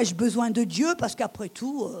 pourquoi aurais-je besoin de Dieu? Parce qu'après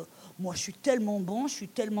tout, moi, je suis tellement bon, je suis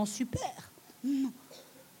tellement super. Non.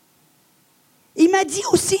 Il m'a dit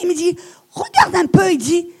aussi, il me dit, regarde un peu, il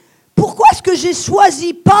dit, pourquoi est-ce que j'ai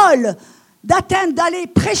choisi Paul d'aller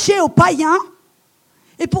prêcher aux païens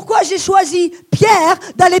et pourquoi j'ai choisi Pierre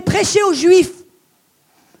d'aller prêcher aux juifs?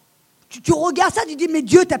 Tu regardes ça, tu dis, mais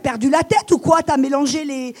Dieu, t'as perdu la tête ou quoi? T'as mélangé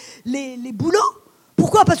les boulots?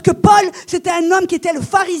 Pourquoi? Parce que Paul, c'était un homme qui était le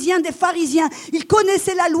pharisien des pharisiens. Il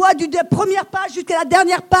connaissait la loi de la première page jusqu'à la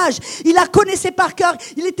dernière page. Il la connaissait par cœur.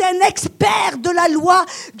 Il était un expert de la loi,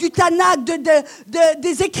 du Tanakh,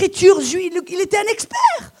 des Écritures juives. Il était un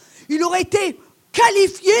expert. Il aurait été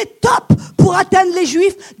qualifié top pour atteindre les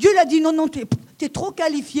Juifs. Dieu lui a dit, non, t'es trop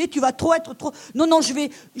qualifié, tu vas trop être trop... Non, je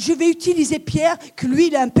vais utiliser Pierre, que lui,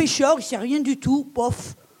 il est un pécheur, il ne sait rien du tout,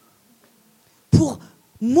 pof. Pour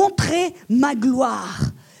montrer ma gloire.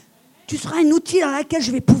 Tu seras un outil dans lequel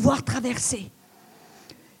je vais pouvoir traverser.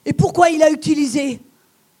 Et pourquoi il a utilisé?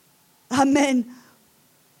 Amen.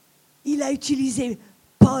 Il a utilisé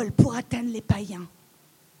Paul pour atteindre les païens.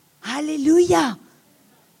 Alléluia.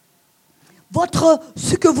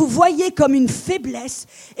 Ce que vous voyez comme une faiblesse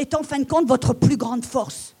est en fin de compte votre plus grande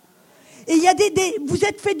force. Et il y a vous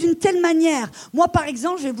êtes fait d'une telle manière. Moi, par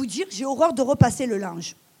exemple, je vais vous dire, j'ai horreur de repasser le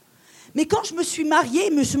linge. Mais quand je me suis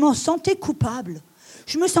mariée, je me sentais coupable.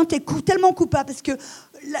 Je me sentais tellement coupable parce que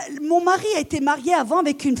mon mari a été marié avant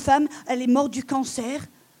avec une femme, elle est morte du cancer.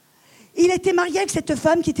 Il était marié avec cette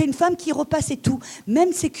femme qui était une femme qui repassait tout,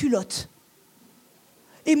 même ses culottes.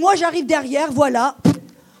 Et moi, j'arrive derrière, voilà,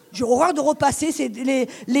 j'ai horreur de repasser,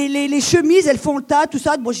 les chemises, elles font le tas, tout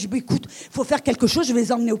ça. Moi, je dis, écoute, il faut faire quelque chose, je vais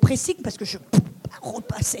les emmener au pressing parce que je ne peux pas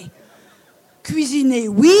repasser. Cuisiner,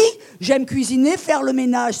 oui, j'aime cuisiner, faire le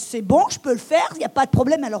ménage, c'est bon, je peux le faire, il n'y a pas de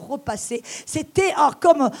problème, alors repasser. C'était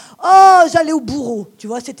comme, j'allais au bourreau, tu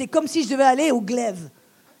vois, c'était comme si je devais aller au glaive.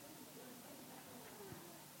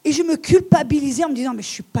 Et je me culpabilisais en me disant, mais je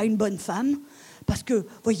ne suis pas une bonne femme, parce que, vous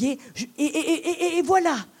voyez, et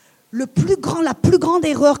voilà, la plus grande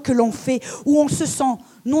erreur que l'on fait, où on se sent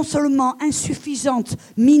non seulement insuffisante,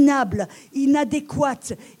 minable,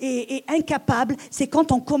 inadéquate et incapable, c'est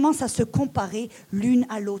quand on commence à se comparer l'une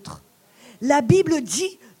à l'autre. La Bible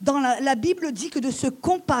dit que de se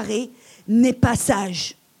comparer n'est pas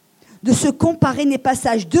sage. De se comparer n'est pas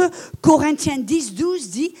sage. 2 Corinthiens 10, 12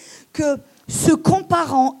 dit que se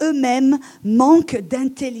comparant eux-mêmes manquent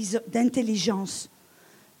d'intelligence.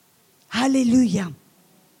 Alléluia.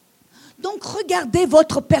 Donc regardez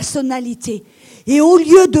votre personnalité et au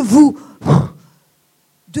lieu de vous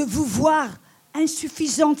voir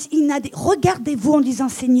insuffisante, regardez-vous en disant,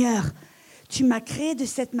 Seigneur, tu m'as créé de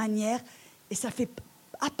cette manière et ça fait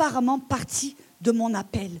apparemment partie de mon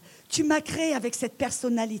appel. Tu m'as créé avec cette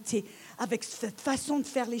personnalité, avec cette façon de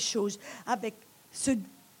faire les choses, avec ce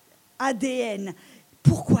ADN.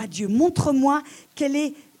 Pourquoi Dieu? Montre-moi quel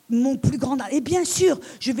est mon plus grand... Et bien sûr,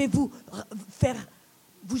 je vais vous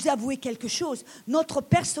avouer quelque chose. Notre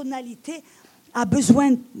personnalité a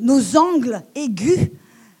besoin de nos angles aigus.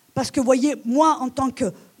 Parce que, vous voyez, moi, en tant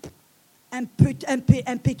que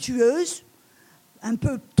impétueuse, un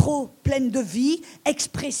peu trop pleine de vie,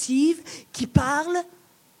 expressive, qui parle,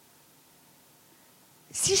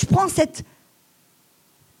 si je prends cette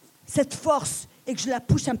force et que je la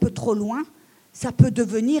pousse un peu trop loin, ça peut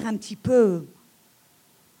devenir un petit peu,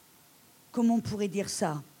 comment on pourrait dire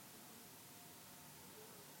ça?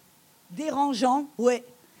 Dérangeant, ouais.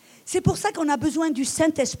 C'est pour ça qu'on a besoin du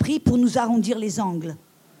Saint-Esprit pour nous arrondir les angles.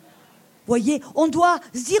 Voyez, on doit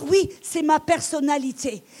se dire, oui, c'est ma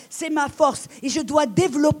personnalité, c'est ma force, et je dois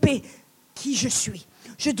développer qui je suis.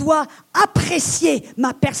 Je dois apprécier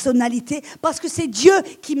ma personnalité, parce que c'est Dieu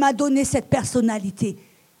qui m'a donné cette personnalité.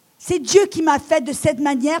 C'est Dieu qui m'a fait de cette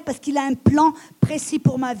manière, parce qu'il a un plan précis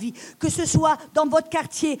pour ma vie. Que ce soit dans votre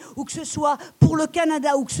quartier, ou que ce soit pour le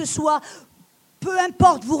Canada, ou que ce soit, peu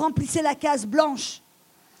importe, vous remplissez la case blanche.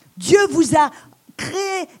 Dieu vous a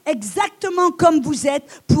créé exactement comme vous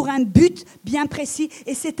êtes pour un but bien précis.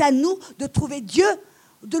 Et c'est à nous de trouver Dieu,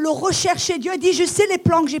 de le rechercher. Dieu dit, je sais les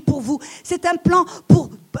plans que j'ai pour vous. C'est un plan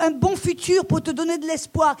pour un bon futur, pour te donner de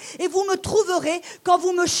l'espoir. Et vous me trouverez quand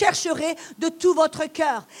vous me chercherez de tout votre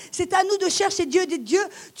cœur. C'est à nous de chercher Dieu. Dieu,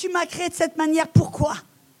 tu m'as créé de cette manière. Pourquoi?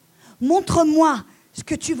 Montre-moi ce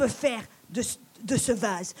que tu veux faire de ce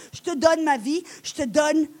vase. Je te donne ma vie, je te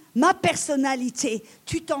donne ma personnalité.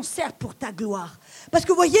 Tu t'en sers pour ta gloire. Parce que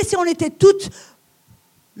vous voyez, si on était toutes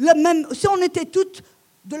de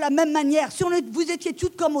la même manière, si vous étiez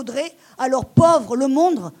toutes comme Audrey, alors pauvre le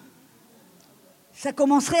monde, ça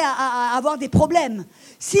commencerait à avoir des problèmes.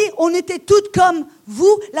 Si on était toutes comme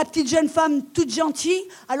vous, la petite jeune femme toute gentille,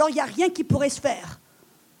 alors il n'y a rien qui pourrait se faire.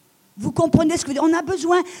 Vous comprenez ce que je veux dire? On a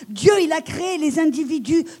besoin, Dieu il a créé les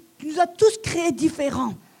individus, il nous a tous créés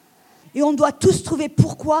différents. Et on doit tous trouver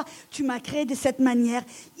pourquoi tu m'as créé de cette manière,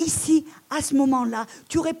 ici, à ce moment-là.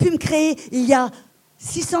 Tu aurais pu me créer il y a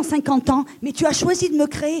 650 ans, mais tu as choisi de me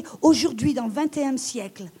créer aujourd'hui, dans le 21e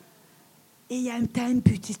siècle. Et tu as un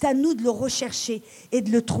but. C'est à nous de le rechercher et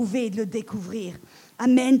de le trouver et de le découvrir.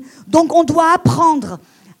 Amen. Donc on doit apprendre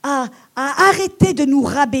à arrêter de nous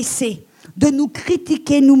rabaisser, de nous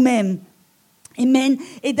critiquer nous-mêmes. Amen.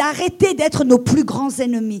 Et d'arrêter d'être nos plus grands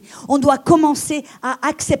ennemis. On doit commencer à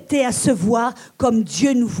accepter, à se voir comme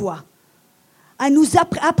Dieu nous voit. À nous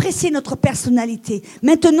apprécier notre personnalité.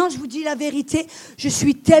 Maintenant, je vous dis la vérité, je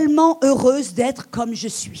suis tellement heureuse d'être comme je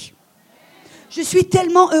suis. Je suis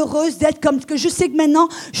tellement heureuse d'être comme que je sais que maintenant,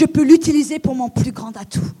 je peux l'utiliser pour mon plus grand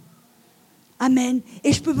atout. Amen.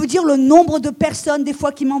 Et je peux vous dire le nombre de personnes, des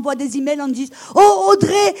fois, qui m'envoient des emails en me disant « Oh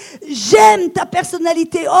Audrey, j'aime ta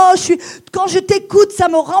personnalité. Oh, quand je t'écoute, ça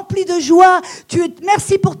me remplit de joie.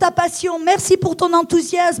 Merci pour ta passion. Merci pour ton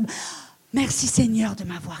enthousiasme. Merci Seigneur de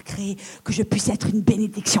m'avoir créé, que je puisse être une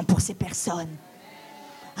bénédiction pour ces personnes. »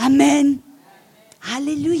 Amen.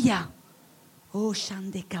 Alléluia. Oh,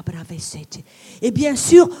 et bien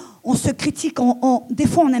sûr, on se critique, des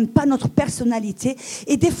fois on n'aime pas notre personnalité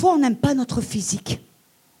et des fois on n'aime pas notre physique.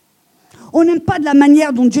 On n'aime pas de la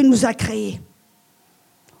manière dont Dieu nous a créés.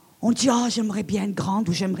 On dit, oh, j'aimerais bien être grande,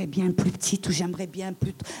 ou j'aimerais bien être plus petite, ou j'aimerais bien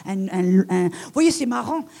plus... Vous voyez, c'est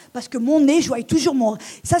marrant, parce que mon nez, je voyais toujours mon...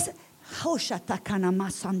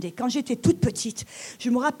 Quand j'étais toute petite, je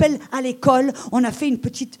me rappelle à l'école, on a fait une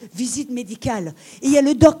petite visite médicale. Et il y a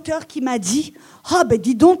le docteur qui m'a dit, ah ben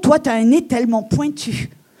dis donc, toi tu as un nez tellement pointu.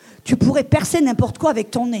 Tu pourrais percer n'importe quoi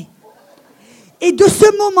avec ton nez. Et de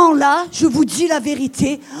ce moment-là, je vous dis la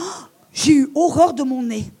vérité, j'ai eu horreur de mon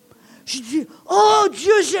nez. Je dis, oh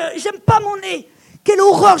Dieu, j'aime pas mon nez. Quelle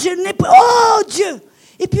horreur, j'ai le nez... Oh Dieu.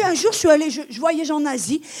 Et puis un jour, je suis allée, je voyageais en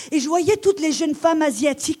Asie, et je voyais toutes les jeunes femmes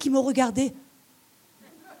asiatiques qui me regardaient.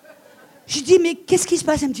 Je dis, mais qu'est-ce qui se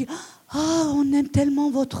passe? Elle me dit, on aime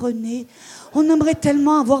tellement votre nez, on aimerait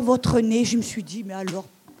tellement avoir votre nez. Je me suis dit, mais alors,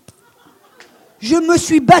 je me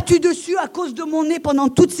suis battue dessus à cause de mon nez pendant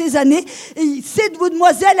toutes ces années, et ces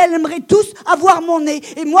demoiselles, elles aimeraient tous avoir mon nez,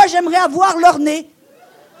 et moi, j'aimerais avoir leur nez.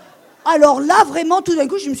 Alors là, vraiment, tout d'un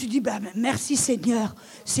coup, je me suis dit, merci Seigneur,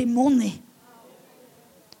 c'est mon nez.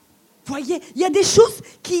 Voyez, il y a des choses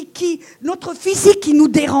notre physique qui nous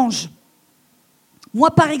dérange. Moi,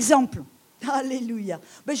 par exemple, alléluia,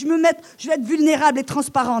 je vais être vulnérable et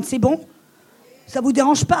transparente, c'est bon? Ça ne vous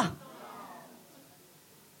dérange pas?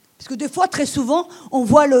 Parce que des fois, très souvent, on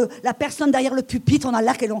voit la personne derrière le pupitre, on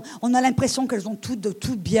a l'impression qu'elles ont tout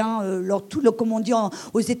bien, comme on dit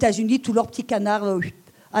aux États-Unis, tout leur petit canard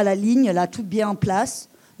à la ligne, là, tout bien en place.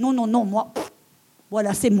 Non, moi,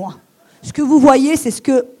 voilà, c'est moi. Ce que vous voyez, c'est ce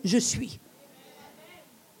que je suis.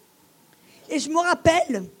 Et je me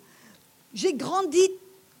rappelle, j'ai grandi,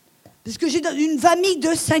 parce que j'ai une famille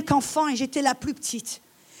de 5 enfants et j'étais la plus petite.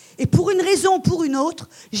 Et pour une raison ou pour une autre,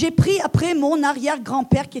 j'ai pris après mon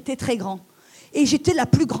arrière-grand-père qui était très grand. Et j'étais la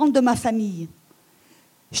plus grande de ma famille.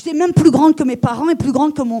 J'étais même plus grande que mes parents et plus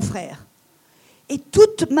grande que mon frère. Et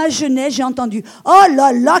toute ma jeunesse, j'ai entendu « Oh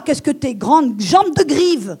là là, qu'est-ce que t'es grande, jambe de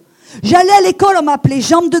grive !» J'allais à l'école, on m'appelait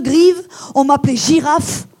jambe de grive, on m'appelait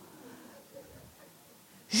girafe.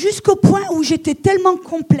 Jusqu'au point où j'étais tellement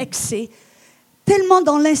complexée, tellement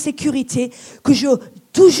dans l'insécurité, que je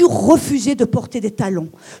toujours refusé de porter des talons.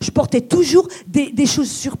 Je portais toujours des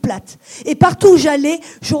chaussures plates. Et partout où j'allais,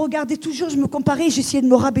 je regardais toujours, je me comparais et j'essayais de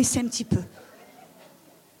me rabaisser un petit peu.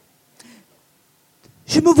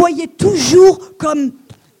 Je me voyais toujours comme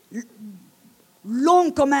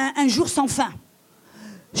long, comme un jour sans fin.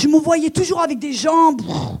 Je me voyais toujours avec des jambes.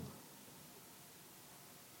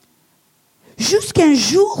 Jusqu'un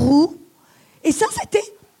jour où, et ça c'était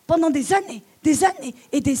pendant des années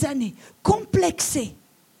et des années, complexé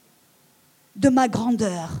de ma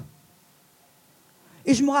grandeur.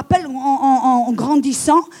 Et je me rappelle, en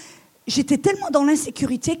grandissant, j'étais tellement dans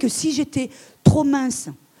l'insécurité que si j'étais trop mince,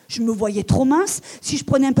 je me voyais trop mince. Si je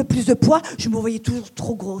prenais un peu plus de poids, je me voyais toujours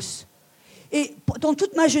trop grosse. Et dans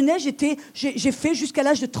toute ma jeunesse, j'ai fait jusqu'à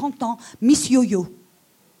l'âge de 30 ans Miss Yo-Yo.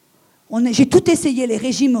 J'ai tout essayé, les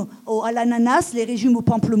régimes à l'ananas, les régimes au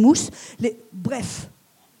pamplemousse, bref.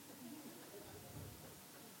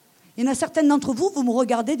 Il y en a certaines d'entre vous, vous me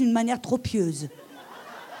regardez d'une manière trop pieuse.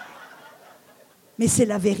 Mais c'est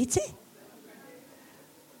la vérité.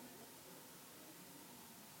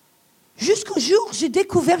 Jusqu'au jour, j'ai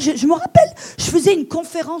découvert, je me rappelle, je faisais une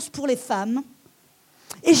conférence pour les femmes.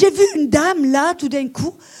 Et j'ai vu une dame là, tout d'un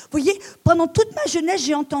coup. Vous voyez, pendant toute ma jeunesse,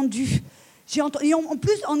 j'ai entendu. Et en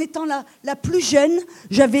plus, en étant la plus jeune,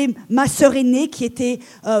 j'avais ma sœur aînée qui était...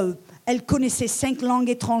 elle connaissait 5 langues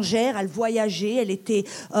étrangères, elle voyageait, elle était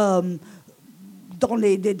dans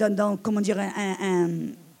comment dire,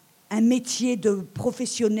 un métier de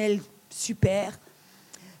professionnel super.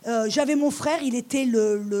 J'avais mon frère, il était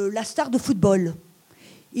la star de football.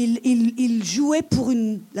 Il jouait pour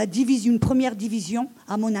une première division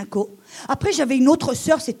à Monaco. Après, j'avais une autre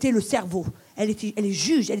sœur, c'était le cerveau. Elle est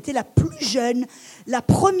juge, elle était la plus jeune, la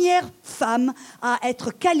première femme à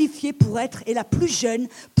être qualifiée et la plus jeune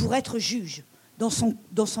pour être juge dans son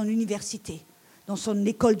université, dans son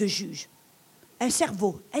école de juge. Un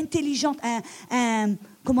cerveau, intelligente, un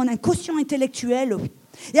quotient intellectuel.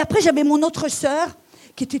 Et après, j'avais mon autre sœur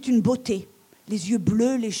qui était une beauté. Les yeux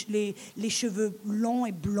bleus, les cheveux longs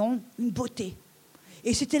et blonds, une beauté.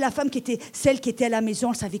 Et c'était la femme celle qui était à la maison,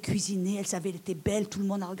 elle savait cuisiner, elle était belle, tout le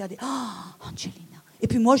monde a regardé. Oh, Angelina. Et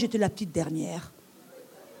puis moi, j'étais la petite dernière.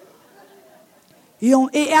 Et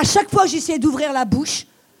à chaque fois que j'essayais d'ouvrir la bouche,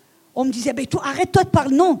 on me disait, toi, arrête-toi de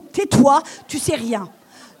parler. Non, tais-toi, tu sais rien.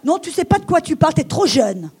 Non, tu sais pas de quoi tu parles, t'es trop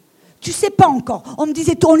jeune. Tu sais pas encore. On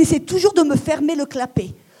essayait toujours de me fermer le clapet.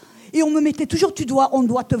 Et on me mettait toujours, on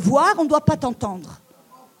doit te voir, on ne doit pas t'entendre.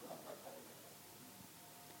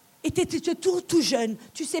 Et tu es tout jeune,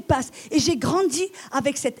 tu sais pas. Et j'ai grandi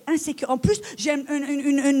avec cette insécurité. En plus, j'ai vous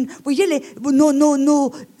voyez,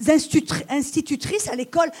 nos institutrices à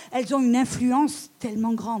l'école, elles ont une influence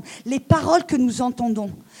tellement grande. Les paroles que nous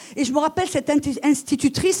entendons. Et je me rappelle, cette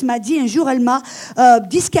institutrice m'a dit, un jour, elle m'a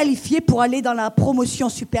disqualifiée pour aller dans la promotion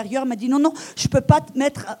supérieure. Elle m'a dit, non, je ne peux pas te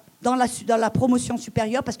mettre dans la promotion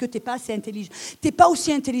supérieure parce que tu n'es pas assez intelligente. Tu n'es pas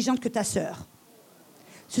aussi intelligente que ta sœur.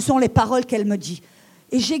 Ce sont les paroles qu'elle me dit.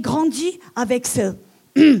 Et j'ai grandi avec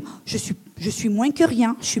je suis moins que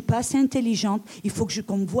rien, je ne suis pas assez intelligente, il faut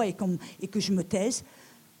qu'on me voie et que je me taise.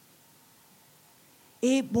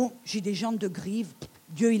 Et bon, j'ai des jambes de grive,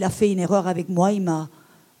 Dieu il a fait une erreur avec moi,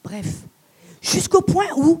 bref. Jusqu'au point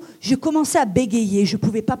où j'ai commencé à bégayer, je ne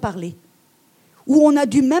pouvais pas parler. Où on a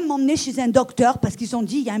dû même m'emmener chez un docteur parce qu'ils ont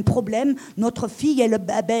dit, il y a un problème, notre fille elle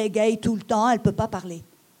bégaye tout le temps, elle ne peut pas parler.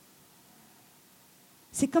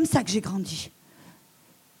 C'est comme ça que j'ai grandi.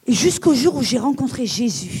 Et jusqu'au jour où j'ai rencontré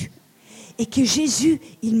Jésus, et que Jésus,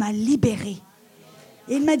 il m'a libérée.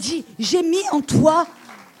 Et il m'a dit, j'ai mis en toi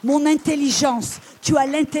mon intelligence. Tu as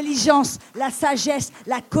l'intelligence, la sagesse,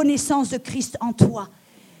 la connaissance de Christ en toi.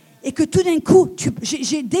 Et que tout d'un coup,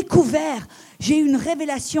 j'ai découvert, j'ai eu une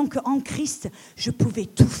révélation qu'en Christ, je pouvais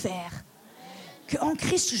tout faire. Qu'en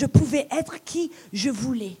Christ, je pouvais être qui je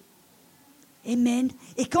voulais. Amen.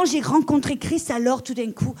 Et quand j'ai rencontré Christ, alors tout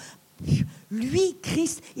d'un coup, lui,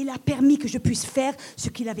 Christ, il a permis que je puisse faire ce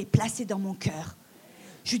qu'il avait placé dans mon cœur.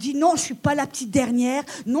 Je dis non, je ne suis pas la petite dernière.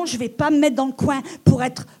 Non, je ne vais pas me mettre dans le coin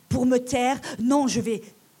pour me taire. Non, je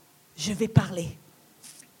vais parler.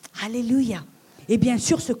 Alléluia. Et bien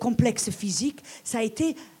sûr, ce complexe physique, ça a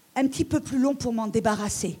été un petit peu plus long pour m'en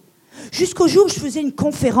débarrasser. Jusqu'au jour où je faisais une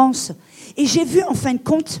conférence. Et j'ai vu, en fin de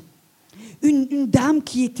compte, une dame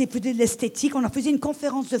qui faisait de l'esthétique. On a fait une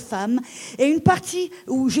conférence de femmes. Et une partie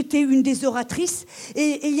où j'étais une des oratrices.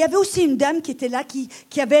 Et il y avait aussi une dame qui était là,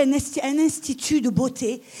 qui avait un institut de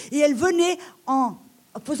beauté. Et elle venait en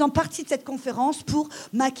faisant partie de cette conférence pour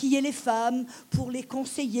maquiller les femmes, pour les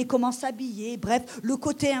conseiller comment s'habiller. Bref, le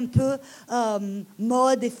côté un peu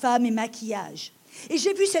mode des femmes et maquillage. Et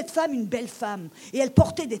j'ai vu cette femme, une belle femme. Et elle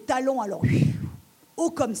portait des talons, alors,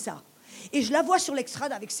 hauts comme ça. Et je la vois sur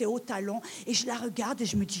l'extrade avec ses hauts talons, et je la regarde et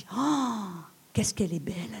je me dis, oh, qu'est-ce qu'elle est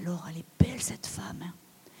belle alors, elle est belle cette femme. Hein.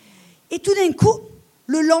 Et tout d'un coup,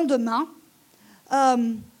 le lendemain,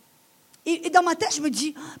 et dans ma tête je me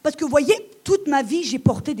dis, parce que vous voyez, toute ma vie j'ai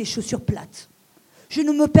porté des chaussures plates. Je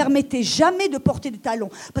ne me permettais jamais de porter des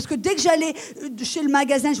talons. Parce que dès que j'allais chez le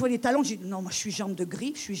magasin, je voyais des talons, je dis, non, moi je suis jambe de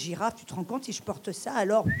griffe, je suis girafe, tu te rends compte, si je porte ça,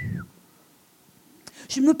 alors...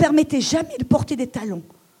 Je ne me permettais jamais de porter des talons.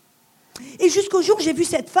 Et jusqu'au jour où j'ai vu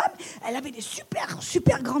cette femme, elle avait des super,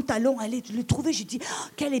 super grands talons. Je l'ai trouvée, j'ai dit, oh,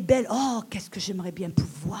 qu'elle est belle. Oh, qu'est-ce que j'aimerais bien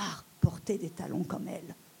pouvoir porter des talons comme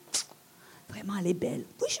elle. Vraiment, elle est belle.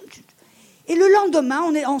 Oui, Et le lendemain,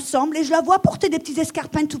 on est ensemble et je la vois porter des petits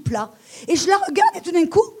escarpins tout plats. Et je la regarde et tout d'un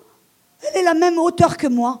coup, elle est la même hauteur que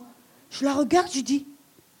moi. Je la regarde, je dis,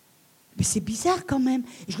 mais c'est bizarre quand même.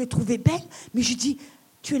 Et je l'ai trouvée belle, mais je dis,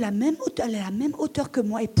 tu es la même hauteur, elle est la même hauteur que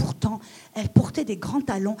moi. Et pourtant, elle portait des grands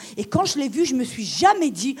talons. Et quand je l'ai vue, je ne me suis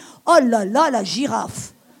jamais dit, oh là là, la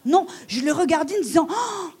girafe. Non, je l'ai regardée en disant,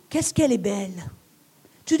 oh, qu'est-ce qu'elle est belle.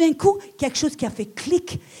 Tout d'un coup, quelque chose qui a fait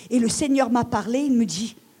clic. Et le Seigneur m'a parlé, il me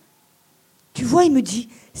dit, tu vois, il me dit,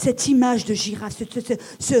 cette image de girafe,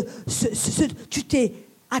 tu t'es,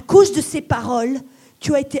 à cause de ces paroles,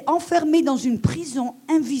 tu as été enfermé dans une prison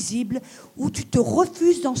invisible où tu te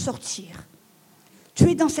refuses d'en sortir. Tu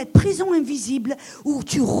es dans cette prison invisible où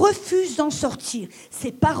tu refuses d'en sortir.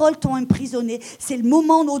 Ces paroles t'ont emprisonné. C'est le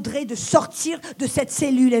moment, Audrey, de sortir de cette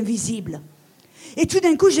cellule invisible. Et tout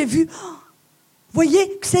d'un coup, j'ai vu... Vous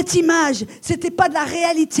voyez que cette image, ce n'était pas de la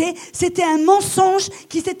réalité, c'était un mensonge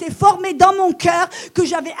qui s'était formé dans mon cœur, que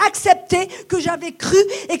j'avais accepté, que j'avais cru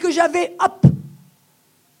et que j'avais, hop,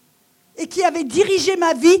 et qui avait dirigé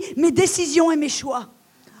ma vie, mes décisions et mes choix.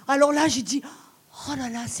 Alors là, j'ai dit, oh là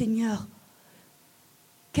là, Seigneur,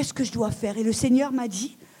 qu'est-ce que je dois faire? Et le Seigneur m'a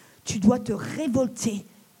dit, tu dois te révolter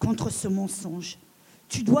contre ce mensonge.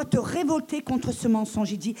 Tu dois te révolter contre ce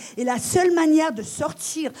mensonge. Il dit, et la seule manière de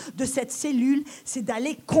sortir de cette cellule, c'est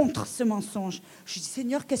d'aller contre ce mensonge. Je dis,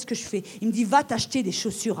 Seigneur, qu'est-ce que je fais? Il me dit, va t'acheter des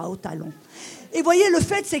chaussures à hauts talons. Et vous voyez, le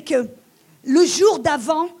fait, c'est que le jour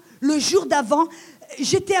d'avant,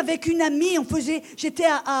 j'étais avec une amie, j'étais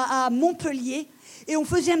à Montpellier, et on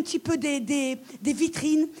faisait un petit peu des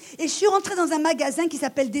vitrines. Et je suis rentrée dans un magasin qui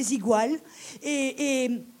s'appelle Desigual,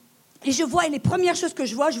 et je vois, et les premières choses que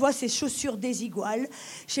je vois ces chaussures Desigual. Je ne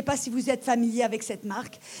sais pas si vous êtes familier avec cette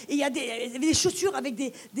marque. Et il y a des chaussures avec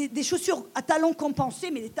des chaussures à talons compensés,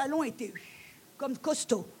 mais les talons étaient comme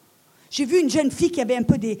costauds. J'ai vu une jeune fille qui avait un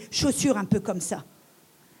peu des chaussures un peu comme ça.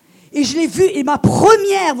 Et je l'ai vue, et mon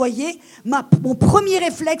premier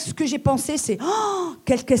réflexe que j'ai pensé, c'est « Oh,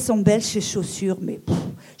 qu'elles sont belles ces chaussures, mais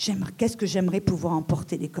qu'est-ce que j'aimerais pouvoir en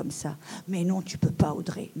porter des comme ça. » Mais non, tu ne peux pas,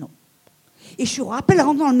 Audrey, non. Et je suis rentrée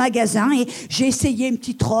dans le magasin et j'ai essayé une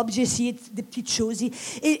petite robe, j'ai essayé des petites choses. Et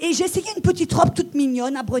j'ai essayé une petite robe toute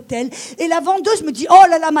mignonne à bretelles. Et la vendeuse me dit, oh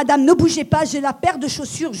là là, madame, ne bougez pas, j'ai la paire de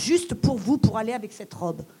chaussures juste pour vous, pour aller avec cette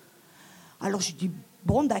robe. Alors je dis,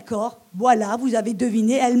 bon d'accord, voilà, vous avez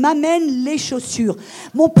deviné, elle m'amène les chaussures.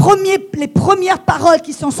 Les premières paroles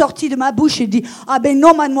qui sont sorties de ma bouche, j'ai dit, ah ben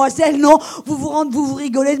non mademoiselle, non, vous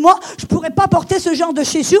rigolez de moi, je ne pourrais pas porter ce genre de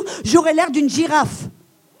chaussures, j'aurais l'air d'une girafe.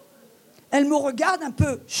 Elle me regarde un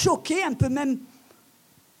peu choquée, un peu même...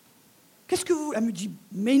 Qu'est-ce que vous... Elle me dit,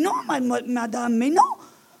 mais non, madame, mais non.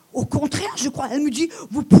 Au contraire, je crois. Elle me dit,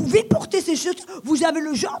 vous pouvez porter ces chaussures. Vous avez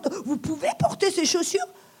le genre, vous pouvez porter ces chaussures.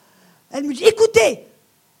 Elle me dit, écoutez,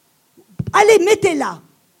 allez, mettez-la.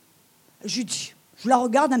 Je la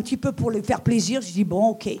regarde un petit peu pour lui faire plaisir. Je dis,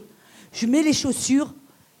 bon, ok. Je mets les chaussures.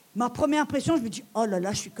 Ma première impression, je me dis, oh là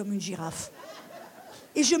là, je suis comme une girafe.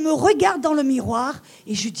 Et je me regarde dans le miroir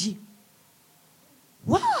et je dis,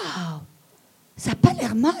 waouh, ça n'a pas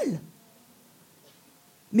l'air mal.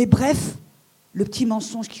 Mais bref, le petit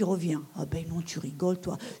mensonge qui revient. Ah ben non, tu rigoles,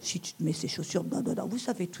 toi, si tu te mets ces chaussures, blablabla. Vous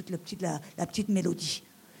savez, toute la petite mélodie.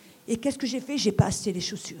 Et qu'est-ce que j'ai fait? J'ai pas acheté les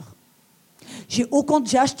chaussures. J'ai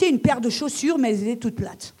acheté une paire de chaussures, mais elles étaient toutes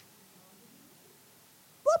plates.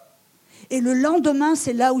 Et le lendemain,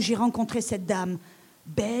 c'est là où j'ai rencontré cette dame,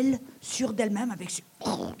 belle, sûre d'elle-même, avec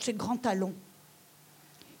ses grands talons.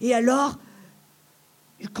 Et alors,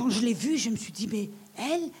 quand je l'ai vue, je me suis dit, mais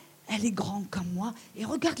elle est grande comme moi. Et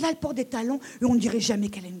regarde là, elle porte des talons. Et on ne dirait jamais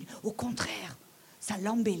qu'elle est... Au contraire, ça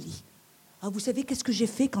l'embellit. Alors vous savez qu'est-ce que j'ai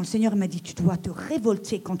fait quand le Seigneur m'a dit, tu dois te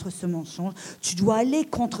révolter contre ce mensonge. Tu dois aller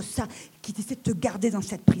contre ça qui essaie de te garder dans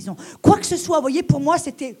cette prison. Quoi que ce soit, vous voyez, pour moi,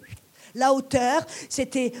 c'était... la hauteur,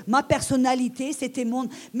 c'était ma personnalité, c'était mon...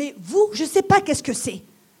 Mais vous, je ne sais pas qu'est-ce que c'est.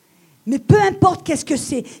 Mais peu importe qu'est-ce que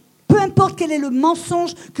c'est, peu importe quel est le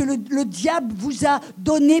mensonge que le diable vous a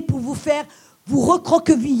donné pour vous faire vous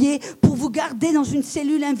recroqueviller, pour vous garder dans une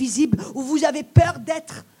cellule invisible où vous avez peur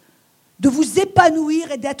de vous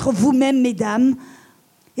épanouir et d'être vous-même, mesdames.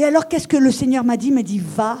 Et alors, qu'est-ce que le Seigneur m'a dit? Il m'a dit,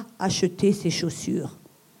 va acheter ces chaussures.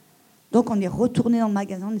 Donc, on est retourné dans le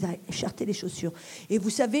magasin, on a acheté les chaussures. Et vous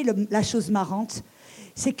savez, la chose marrante,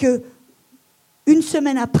 c'est que une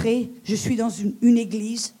semaine après, je suis dans une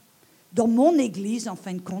église, dans mon église, en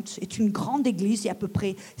fin de compte. C'est une grande église, il y a à peu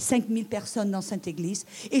près 5000 personnes dans cette église.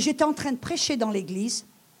 Et j'étais en train de prêcher dans l'église.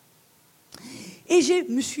 Et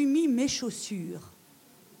je me suis mis mes chaussures.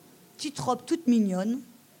 Petite robe toute mignonne,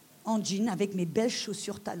 en jean, avec mes belles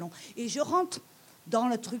chaussures talons. Et je rentre dans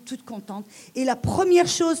le truc, toute contente. Et la première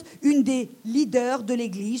chose, une des leaders de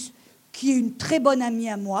l'église, qui est une très bonne amie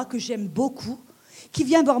à moi, que j'aime beaucoup, qui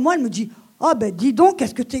vient voir moi, elle me dit, « Ah ben dis donc,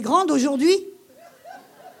 est-ce que t'es grande aujourd'hui ?»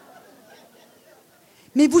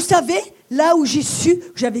 Mais vous savez, là où j'ai su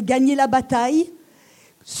que j'avais gagné la bataille,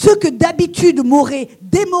 ceux que d'habitude m'auraient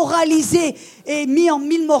démoralisé et mis en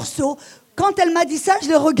 1000 morceaux, quand elle m'a dit ça, je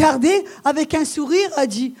l'ai regardée avec un sourire, elle a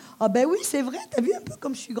dit, « Ah ben oui, c'est vrai, t'as vu un peu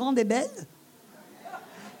comme je suis grande et belle ?»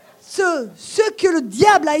 Ceux que le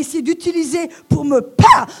diable a essayé d'utiliser pour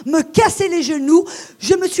me casser les genoux,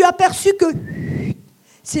 je me suis aperçue que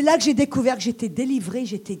c'est là que j'ai découvert que j'étais délivrée,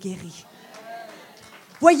 j'étais guérie.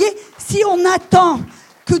 Voyez, si on attend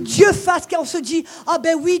que Dieu fasse, qu'on se dit, ah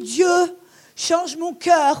ben oui, Dieu, change mon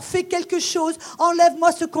cœur, fais quelque chose,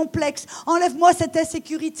 enlève-moi ce complexe, enlève-moi cette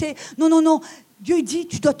insécurité. Non, non, non. Dieu il dit,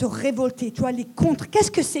 tu dois te révolter, tu dois aller contre.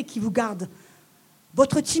 Qu'est-ce que c'est qui vous garde?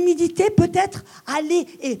 Votre timidité, peut-être, aller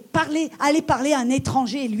parler à un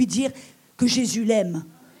étranger et lui dire que Jésus l'aime.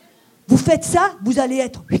 Vous faites ça, vous allez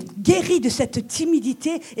être guéri de cette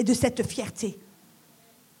timidité et de cette fierté.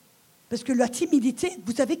 Parce que la timidité,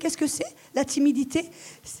 vous savez qu'est-ce que c'est? La timidité,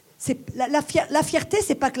 la fierté,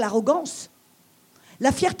 c'est pas que l'arrogance.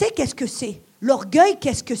 La fierté, qu'est-ce que c'est? L'orgueil,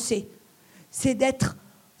 qu'est-ce que c'est? C'est d'être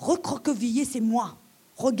recroquevillé, c'est moi.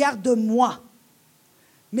 Regarde-moi.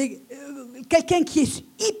 Mais quelqu'un qui est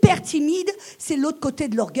hyper timide, c'est l'autre côté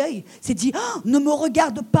de l'orgueil. C'est dire, oh, ne me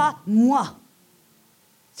regarde pas, moi.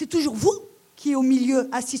 C'est toujours vous qui êtes au milieu,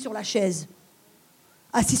 assis sur la chaise,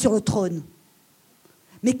 assis sur le trône.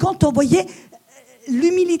 Mais quand on voyait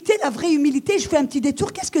l'humilité, la vraie humilité, je fais un petit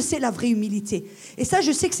détour, qu'est-ce que c'est la vraie humilité? Et ça,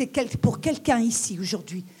 je sais que c'est pour quelqu'un ici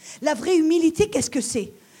aujourd'hui. La vraie humilité, qu'est-ce que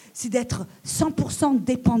c'est? C'est d'être 100%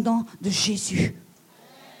 dépendant de Jésus.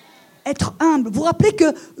 Être humble. Vous vous rappelez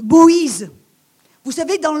que Moïse, vous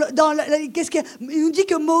savez, il nous dit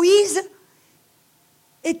que Moïse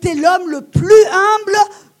était l'homme le plus humble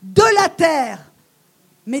de la terre.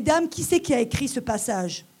 Mesdames, qui c'est qui a écrit ce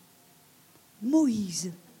passage?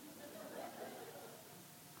 Moïse.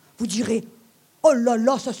 Vous direz, oh là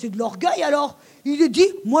là, ça c'est de l'orgueil alors. Il dit,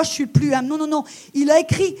 moi je suis plus humble. Non, non, non. Il a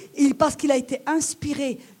écrit parce qu'il a été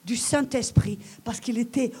inspiré du Saint-Esprit, parce qu'il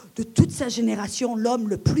était de toute sa génération l'homme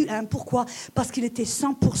le plus humble. Pourquoi? Parce qu'il était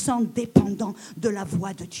 100% dépendant de la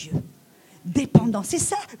voix de Dieu. Dépendant. C'est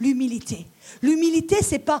ça l'humilité. L'humilité,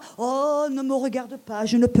 c'est pas, oh, ne me regarde pas,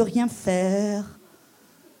 je ne peux rien faire.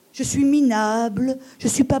 Je suis minable, je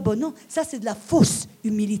ne suis pas bonne. Non, ça c'est de la fausse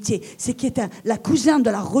humilité. C'est qui est la cousin de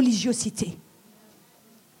la religiosité.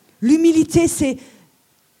 L'humilité, c'est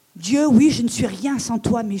Dieu, oui, je ne suis rien sans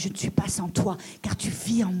toi, mais je ne suis pas sans toi, car tu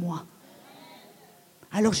vis en moi.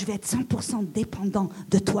 Alors je vais être 100% dépendant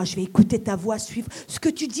de toi. Je vais écouter ta voix, suivre ce que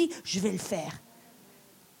tu dis, je vais le faire.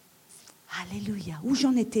 Alléluia. Où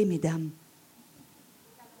j'en étais, mesdames?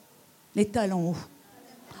 Les talons hauts.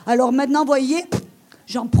 Alors maintenant, voyez,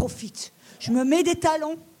 j'en profite. Je me mets des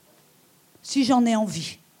talons si j'en ai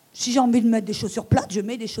envie. Si j'ai envie de mettre des chaussures plates, je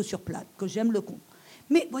mets des chaussures plates, que j'aime le con.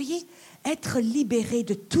 Mais voyez, être libéré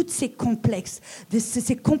de tous ces complexes, de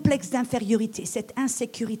ces complexes d'infériorité, cette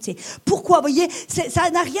insécurité. Pourquoi? Vous voyez, ça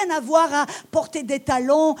n'a rien à voir à porter des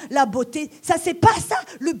talons, la beauté. Ça, c'est pas ça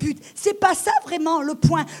le but. C'est pas ça vraiment le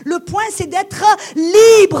point. Le point, c'est d'être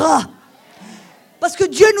libre. Parce que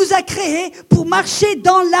Dieu nous a créés pour marcher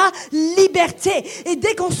dans la liberté. Et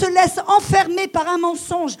dès qu'on se laisse enfermer par un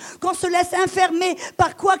mensonge, qu'on se laisse enfermer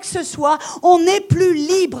par quoi que ce soit, on n'est plus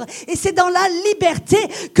libre. Et c'est dans la liberté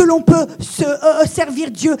que l'on peut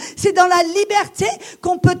servir Dieu. C'est dans la liberté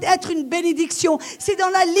qu'on peut être une bénédiction. C'est dans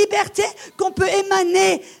la liberté qu'on peut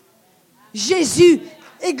émaner Jésus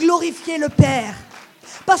et glorifier le Père.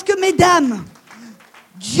 Parce que, mesdames,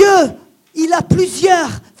 Dieu, il a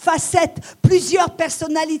plusieurs facettes, plusieurs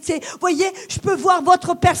personnalités. Vous voyez, je peux voir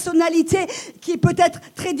votre personnalité qui est peut-être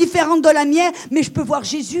très différente de la mienne, mais je peux voir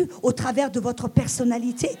Jésus au travers de votre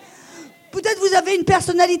personnalité. Peut-être vous avez une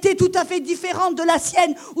personnalité tout à fait différente de la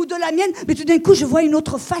sienne ou de la mienne, mais tout d'un coup, je vois une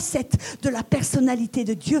autre facette de la personnalité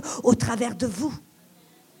de Dieu au travers de vous.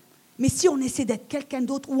 Mais si on essaie d'être quelqu'un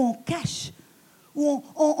d'autre, ou on cache, ou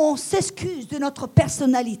on s'excuse de notre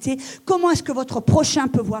personnalité, comment est-ce que votre prochain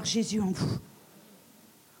peut voir Jésus en vous?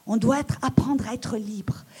 On doit apprendre à être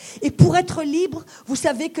libre. Et pour être libre, vous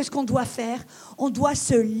savez que ce qu'on doit faire, on doit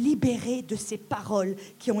se libérer de ces paroles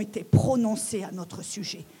qui ont été prononcées à notre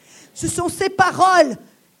sujet. Ce sont ces paroles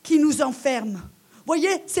qui nous enferment. Vous voyez,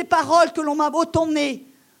 ces paroles que l'on m'a beau ton nez,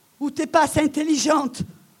 ou t'es pas assez intelligente,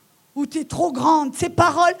 ou tu es trop grande. Ces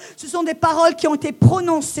paroles, ce sont des paroles qui ont été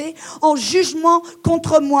prononcées en jugement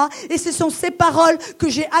contre moi. Et ce sont ces paroles que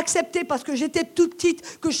j'ai acceptées parce que j'étais toute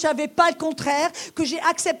petite, que je ne savais pas le contraire, que j'ai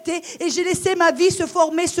acceptées. Et j'ai laissé ma vie se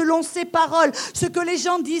former selon ces paroles, ce que les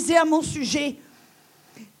gens disaient à mon sujet.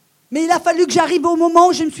 Mais il a fallu que j'arrive au moment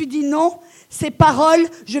où je me suis dit non, ces paroles,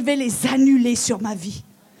 je vais les annuler sur ma vie.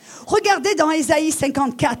 Regardez dans Ésaïe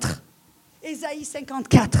 54. Ésaïe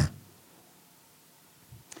 54.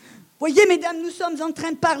 Voyez, mesdames, nous sommes en train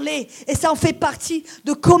de parler, et ça en fait partie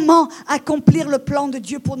de comment accomplir le plan de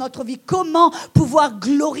Dieu pour notre vie, comment pouvoir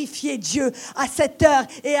glorifier Dieu à cette heure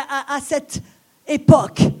et à cette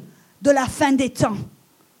époque de la fin des temps.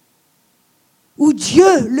 Où Dieu,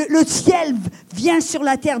 le ciel vient sur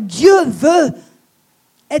la terre, Dieu veut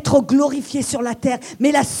être glorifié sur la terre,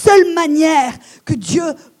 mais la seule manière que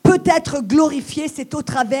Dieu peut être glorifié, c'est au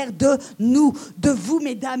travers de nous, de vous,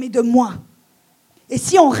 mesdames, et de moi. Et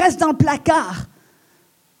si on reste dans le placard,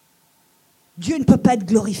 Dieu ne peut pas être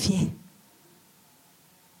glorifié.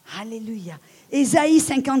 Alléluia. Ésaïe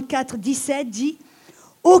 54, 17 dit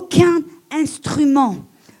 « Aucun instrument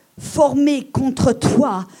formé contre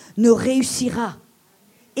toi ne réussira,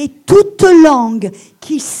 et toute langue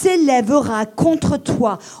qui s'élèvera contre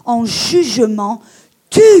toi en jugement,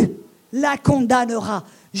 tu la condamneras. »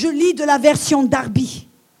 Je lis de la version Darby.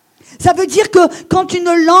 Ça veut dire que quand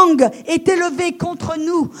une langue est élevée contre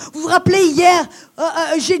nous, vous vous rappelez hier,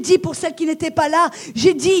 j'ai dit pour celles qui n'étaient pas là,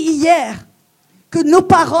 j'ai dit hier que nos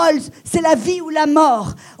paroles, c'est la vie ou la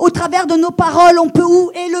mort. Au travers de nos paroles, on peut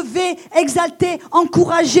ou élever, exalter,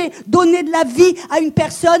 encourager, donner de la vie à une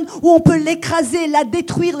personne, ou on peut l'écraser, la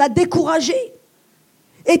détruire, la décourager.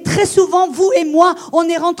 Et très souvent, vous et moi, on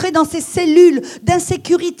est rentrés dans ces cellules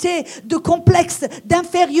d'insécurité, de complexe,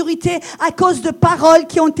 d'infériorité à cause de paroles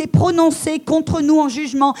qui ont été prononcées contre nous en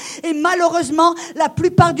jugement. Et malheureusement, la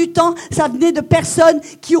plupart du temps, ça venait de personnes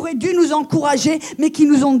qui auraient dû nous encourager, mais qui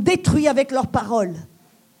nous ont détruits avec leurs paroles.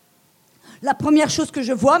 La première chose que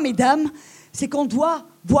je vois, mesdames, c'est qu'on doit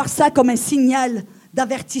voir ça comme un signal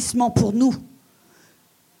d'avertissement pour nous.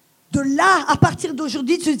 De là, à partir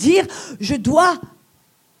d'aujourd'hui, de se dire, je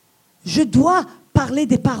dois parler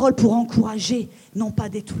des paroles pour encourager, non pas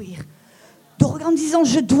détruire. Donc en disant,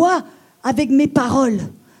 je dois, avec mes paroles,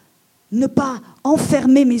 ne pas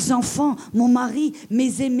enfermer mes enfants, mon mari,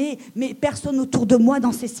 mes aimés, mes personnes autour de moi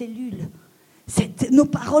dans ces cellules. Nos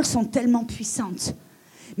paroles sont tellement puissantes.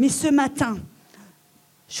 Mais ce matin,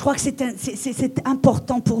 je crois que c'est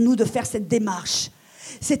important pour nous de faire cette démarche.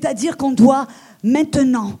 C'est-à-dire qu'on doit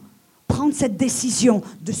maintenant prendre cette décision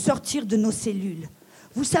de sortir de nos cellules.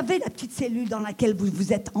 Vous savez la petite cellule dans laquelle vous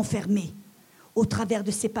vous êtes enfermés au travers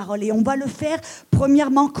de ces paroles. Et on va le faire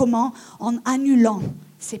premièrement comment? En annulant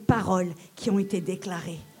ces paroles qui ont été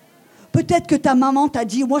déclarées. Peut-être que ta maman t'a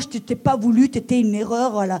dit, moi je ne t'ai pas voulu, t'étais une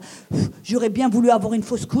erreur, voilà. J'aurais bien voulu avoir une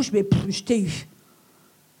fausse couche, mais je t'ai eu.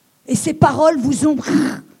 Et ces paroles vous ont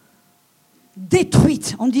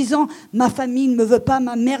détruite en disant, ma famille ne me veut pas,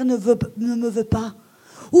 ma mère ne me veut pas.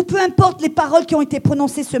 ou peu importe les paroles qui ont été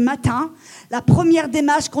prononcées ce matin, la première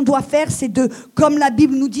démarche qu'on doit faire, c'est de, comme la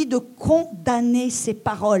Bible nous dit, de condamner ces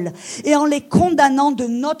paroles. Et en les condamnant de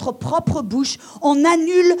notre propre bouche, on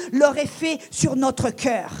annule leur effet sur notre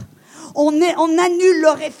cœur. On annule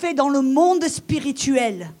leur effet dans le monde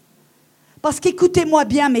spirituel. Parce qu'écoutez-moi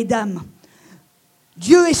bien, mesdames,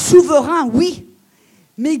 Dieu est souverain, oui,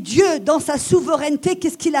 mais Dieu, dans sa souveraineté,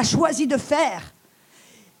 qu'est-ce qu'il a choisi de faire ?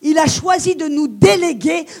 Il a choisi de nous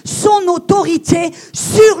déléguer son autorité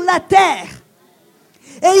sur la terre.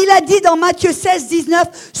 Et il a dit dans Matthieu 16,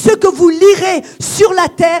 19, « Ce que vous lirez sur la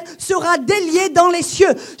terre sera délié dans les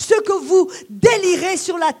cieux. Ce que vous délirez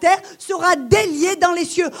sur la terre sera délié dans les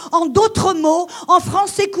cieux. » En d'autres mots, en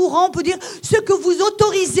français courant, on peut dire « Ce que vous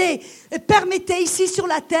autorisez et permettez ici sur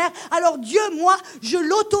la terre, alors Dieu, moi, je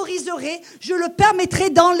l'autoriserai, je le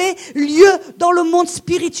permettrai dans les lieux, dans le monde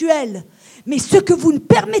spirituel. » Mais ce que vous ne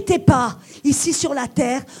permettez pas ici sur la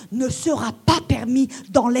terre ne sera pas permis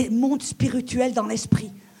dans le monde spirituel, dans l'esprit.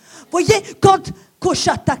 Voyez, quand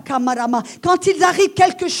il arrive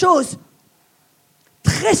quelque chose,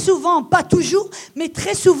 très souvent, pas toujours, mais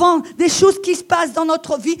très souvent, des choses qui se passent dans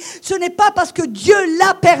notre vie, ce n'est pas parce que Dieu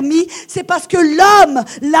l'a permis, c'est parce que l'homme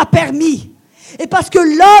l'a permis. Et parce que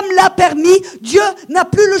l'homme l'a permis, Dieu n'a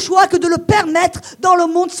plus le choix que de le permettre dans le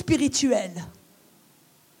monde spirituel.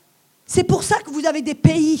 C'est pour ça que vous avez des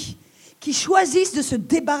pays qui choisissent de se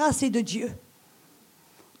débarrasser de Dieu.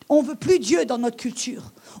 On ne veut plus Dieu dans notre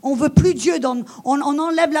culture. On ne veut plus Dieu on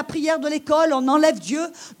enlève la prière de l'école, on enlève Dieu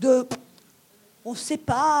on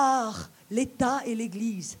sépare l'État et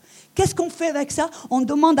l'Église. Qu'est-ce qu'on fait avec ça ? On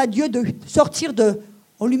demande à Dieu de sortir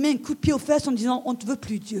on lui met un coup de pied aux fesses en disant on ne veut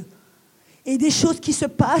plus Dieu. Et des choses qui se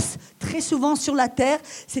passent très souvent sur la terre,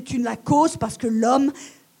 c'est la cause parce que l'homme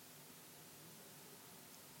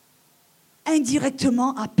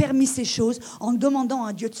indirectement a permis ces choses en demandant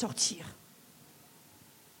à Dieu de sortir.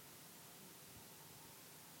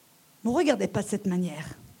 Ne regardez pas de cette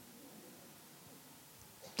manière.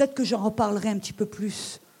 Peut-être que j'en reparlerai un petit peu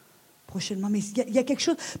plus prochainement, mais il y a quelque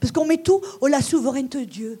chose, parce qu'on met tout la souveraineté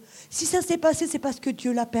de Dieu. Si ça s'est passé, c'est parce que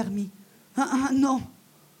Dieu l'a permis. Non.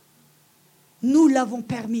 Nous l'avons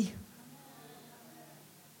permis.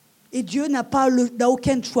 Et Dieu n'a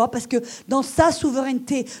aucun choix parce que dans sa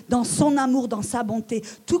souveraineté, dans son amour, dans sa bonté,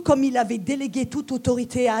 tout comme il avait délégué toute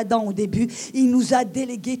autorité à Adam au début, il nous a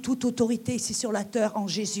délégué toute autorité ici sur la terre en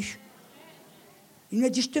Jésus. Il nous a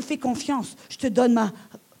dit, je te fais confiance, je te donne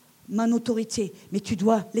ma autorité, mais tu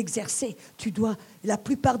dois l'exercer. La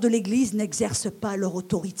plupart de l'Église n'exerce pas leur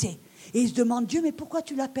autorité. Et ils se demandent, Dieu, mais pourquoi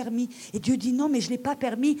tu l'as permis ? Et Dieu dit, non, mais je ne l'ai pas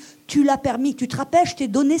permis, tu l'as permis. Tu te rappelles, je t'ai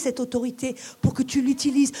donné cette autorité pour que tu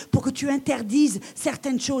l'utilises, pour que tu interdises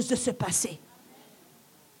certaines choses de se passer.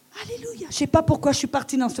 Alléluia. Je ne sais pas pourquoi je suis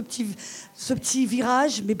partie dans ce petit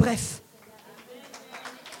virage, mais bref.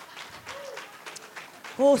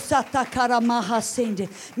 Oh,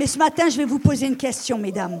 mais ce matin, je vais vous poser une question,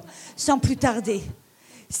 mesdames, sans plus tarder.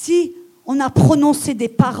 Si on a prononcé des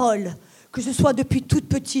paroles, que ce soit depuis toute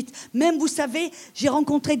petite, même, vous savez, j'ai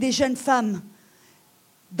rencontré des jeunes femmes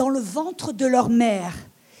dans le ventre de leur mère,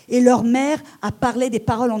 et leur mère a parlé des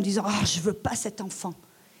paroles en disant « Ah, je ne veux pas cet enfant ».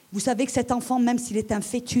 Vous savez que cet enfant, même s'il est un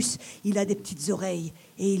fœtus, il a des petites oreilles,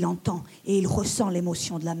 et il entend, et il ressent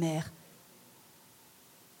l'émotion de la mère.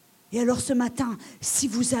 Et alors ce matin, si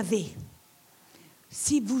vous savez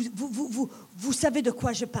de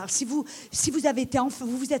quoi je parle, si vous avez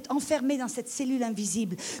vous vous êtes enfermé dans cette cellule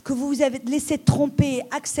invisible, que vous vous avez laissé tromper,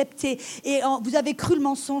 accepter, et vous avez cru le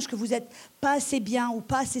mensonge que vous n'êtes pas assez bien, ou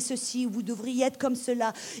pas assez ceci, ou vous devriez être comme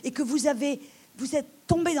cela, et que vous êtes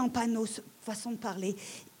tombé dans le panneau, façon de parler,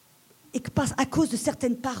 et que à cause de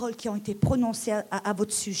certaines paroles qui ont été prononcées à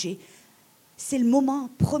votre sujet, c'est le moment,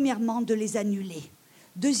 premièrement, de les annuler.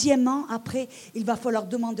 Deuxièmement, après, il va falloir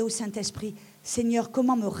demander au Saint-Esprit, Seigneur,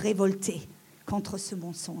 comment me révolter contre ce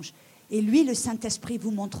mensonge ? Et lui, le Saint-Esprit,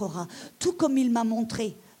 vous montrera, tout comme il m'a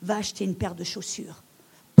montré, va acheter une paire de chaussures,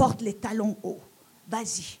 porte les talons hauts,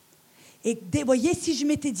 vas-y. Et vous voyez, si je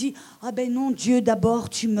m'étais dit, ah ben non, Dieu, d'abord,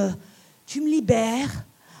 tu me libères,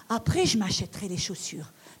 après je m'achèterai les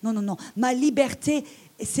chaussures. Non, ma liberté,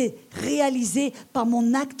 c'est réalisé par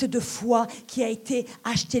mon acte de foi qui a été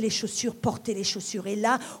acheter les chaussures, porter les chaussures. Et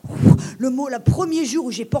là, le premier jour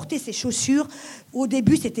où j'ai porté ces chaussures, au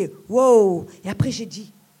début c'était « wow ». Et après j'ai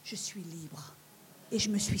dit « je suis libre ». Et je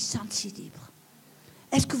me suis sentie libre.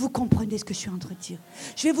 Est-ce que vous comprenez ce que je suis en train de dire ?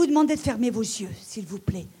 Je vais vous demander de fermer vos yeux, s'il vous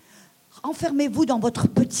plaît. Enfermez-vous dans votre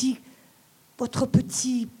petit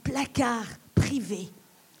placard privé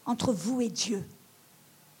entre vous et Dieu.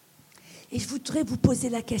 Et je voudrais vous poser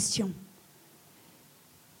la question.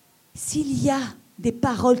 S'il y a des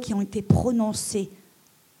paroles qui ont été prononcées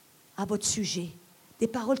à votre sujet, des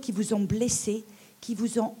paroles qui vous ont blessé, qui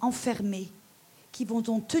vous ont enfermé, qui vous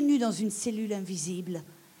ont tenu dans une cellule invisible,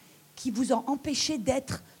 qui vous ont empêché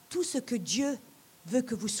d'être tout ce que Dieu veut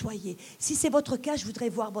que vous soyez. Si c'est votre cas, je voudrais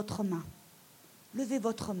voir votre main. Levez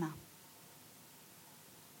votre main.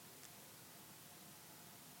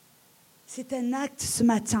 C'est un acte ce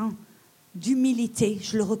matin d'humilité,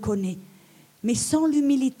 je le reconnais. Mais sans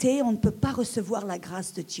l'humilité, on ne peut pas recevoir la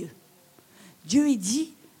grâce de Dieu. Dieu, il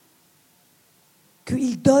dit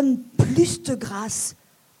qu'il donne plus de grâce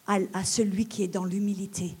à celui qui est dans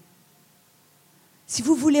l'humilité. Si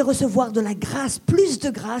vous voulez recevoir de la grâce, plus de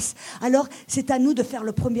grâce, alors c'est à nous de faire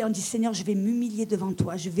le premier. On dit, Seigneur, je vais m'humilier devant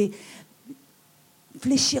toi, je vais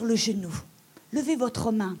fléchir le genou. Levez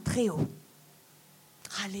votre main très haut.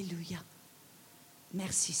 Alléluia.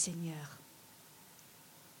 Merci Seigneur.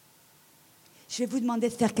 Je vais vous demander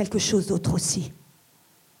de faire quelque chose d'autre aussi.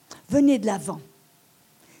 Venez de l'avant.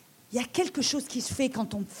 Il y a quelque chose qui se fait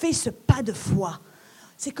quand on fait ce pas de foi.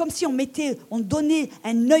 C'est comme si on donnait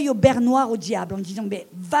un œil au beurre noir au diable en disant, mais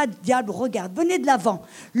va diable, regarde, venez de l'avant.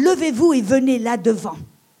 Levez-vous et venez là devant.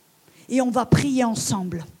 Et on va prier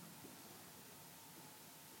ensemble.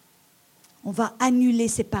 On va annuler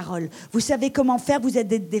ces paroles. Vous savez comment faire? Vous êtes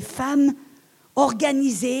des femmes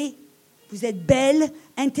organisées, vous êtes belles,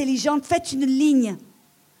 intelligentes. Faites une ligne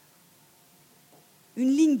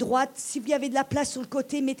droite. Si vous avez de la place sur le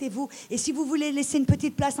côté, mettez-vous. Et si vous voulez laisser une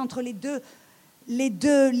petite place entre les deux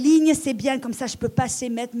lignes, c'est bien. Comme ça, je peux passer,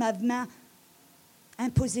 mettre ma main,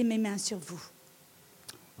 imposer mes mains sur vous.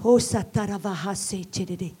 Oh,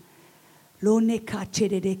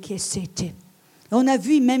 on a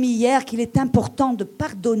vu même hier qu'il est important de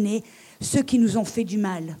pardonner ceux qui nous ont fait du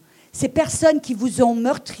mal. Ces personnes qui vous ont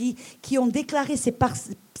meurtri, qui ont déclaré ces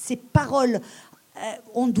paroles,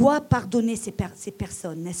 on doit pardonner ces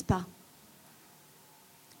personnes, n'est-ce pas?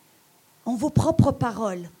 En vos propres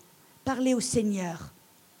paroles, parlez au Seigneur.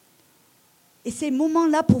 Et ces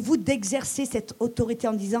moments-là pour vous d'exercer cette autorité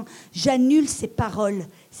en disant « J'annule ces paroles ».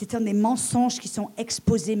 C'est un des mensonges qui sont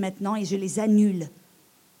exposés maintenant et je les annule.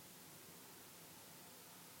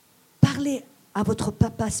 Parlez à votre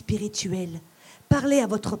papa spirituel. Parlez à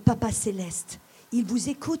votre papa céleste. Il vous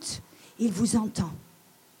écoute, il vous entend.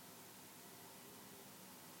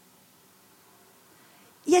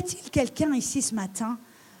 Y a-t-il quelqu'un ici ce matin,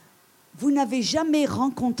 vous n'avez jamais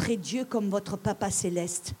rencontré Dieu comme votre papa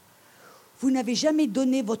céleste? Vous n'avez jamais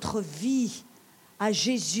donné votre vie à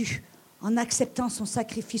Jésus en acceptant son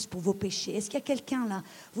sacrifice pour vos péchés? Est-ce qu'il y a quelqu'un là?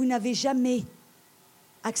 Vous n'avez jamais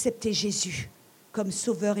accepté Jésus comme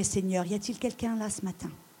Sauveur et Seigneur. Y a-t-il quelqu'un là ce matin?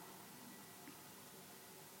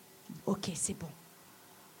 Ok, c'est bon.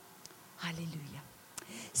 Alléluia.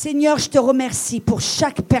 Seigneur, je te remercie pour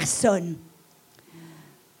chaque personne.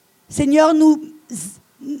 Seigneur,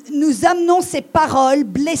 nous amenons ces paroles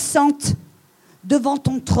blessantes devant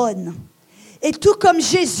ton trône. Et tout comme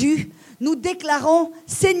Jésus, nous déclarons,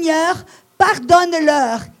 Seigneur,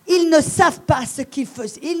 pardonne-leur. Ils ne savent pas ce qu'ils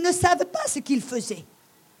faisaient. Ils ne savent pas ce qu'ils faisaient.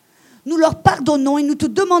 Nous leur pardonnons et nous te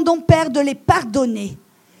demandons, Père, de les pardonner.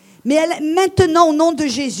 Mais maintenant, au nom de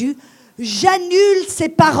Jésus, j'annule ces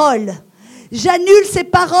paroles. J'annule ces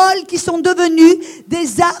paroles qui sont devenues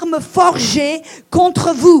des armes forgées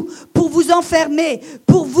contre vous, pour vous enfermer,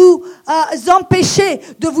 pour vous empêcher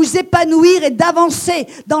de vous épanouir et d'avancer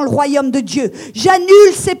dans le royaume de Dieu.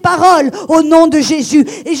 J'annule ces paroles au nom de Jésus.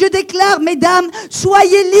 Et je déclare, mesdames,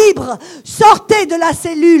 soyez libres, sortez de la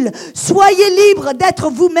cellule, soyez libres d'être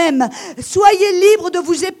vous-même, soyez libres de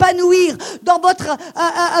vous épanouir dans votre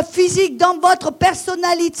physique, dans votre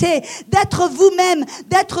personnalité, d'être vous-même,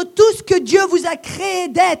 d'être tout ce que Dieu vous a créé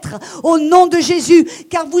d'être au nom de Jésus,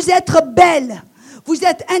 car vous êtes belle, vous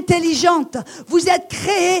êtes intelligente, vous êtes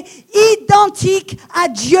créée identique à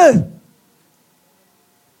Dieu.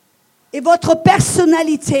 Et votre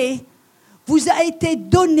personnalité vous a été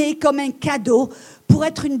donnée comme un cadeau pour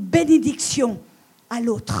être une bénédiction à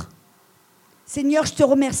l'autre. Seigneur, je te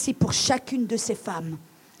remercie pour chacune de ces femmes.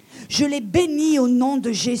 Je les bénis au nom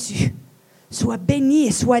de Jésus. Sois bénie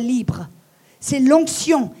et sois libre. C'est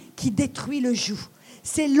l'onction qui détruit le joug.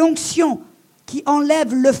 C'est l'onction qui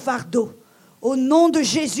enlève le fardeau. Au nom de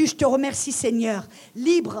Jésus, je te remercie, Seigneur.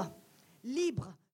 Libre, libre.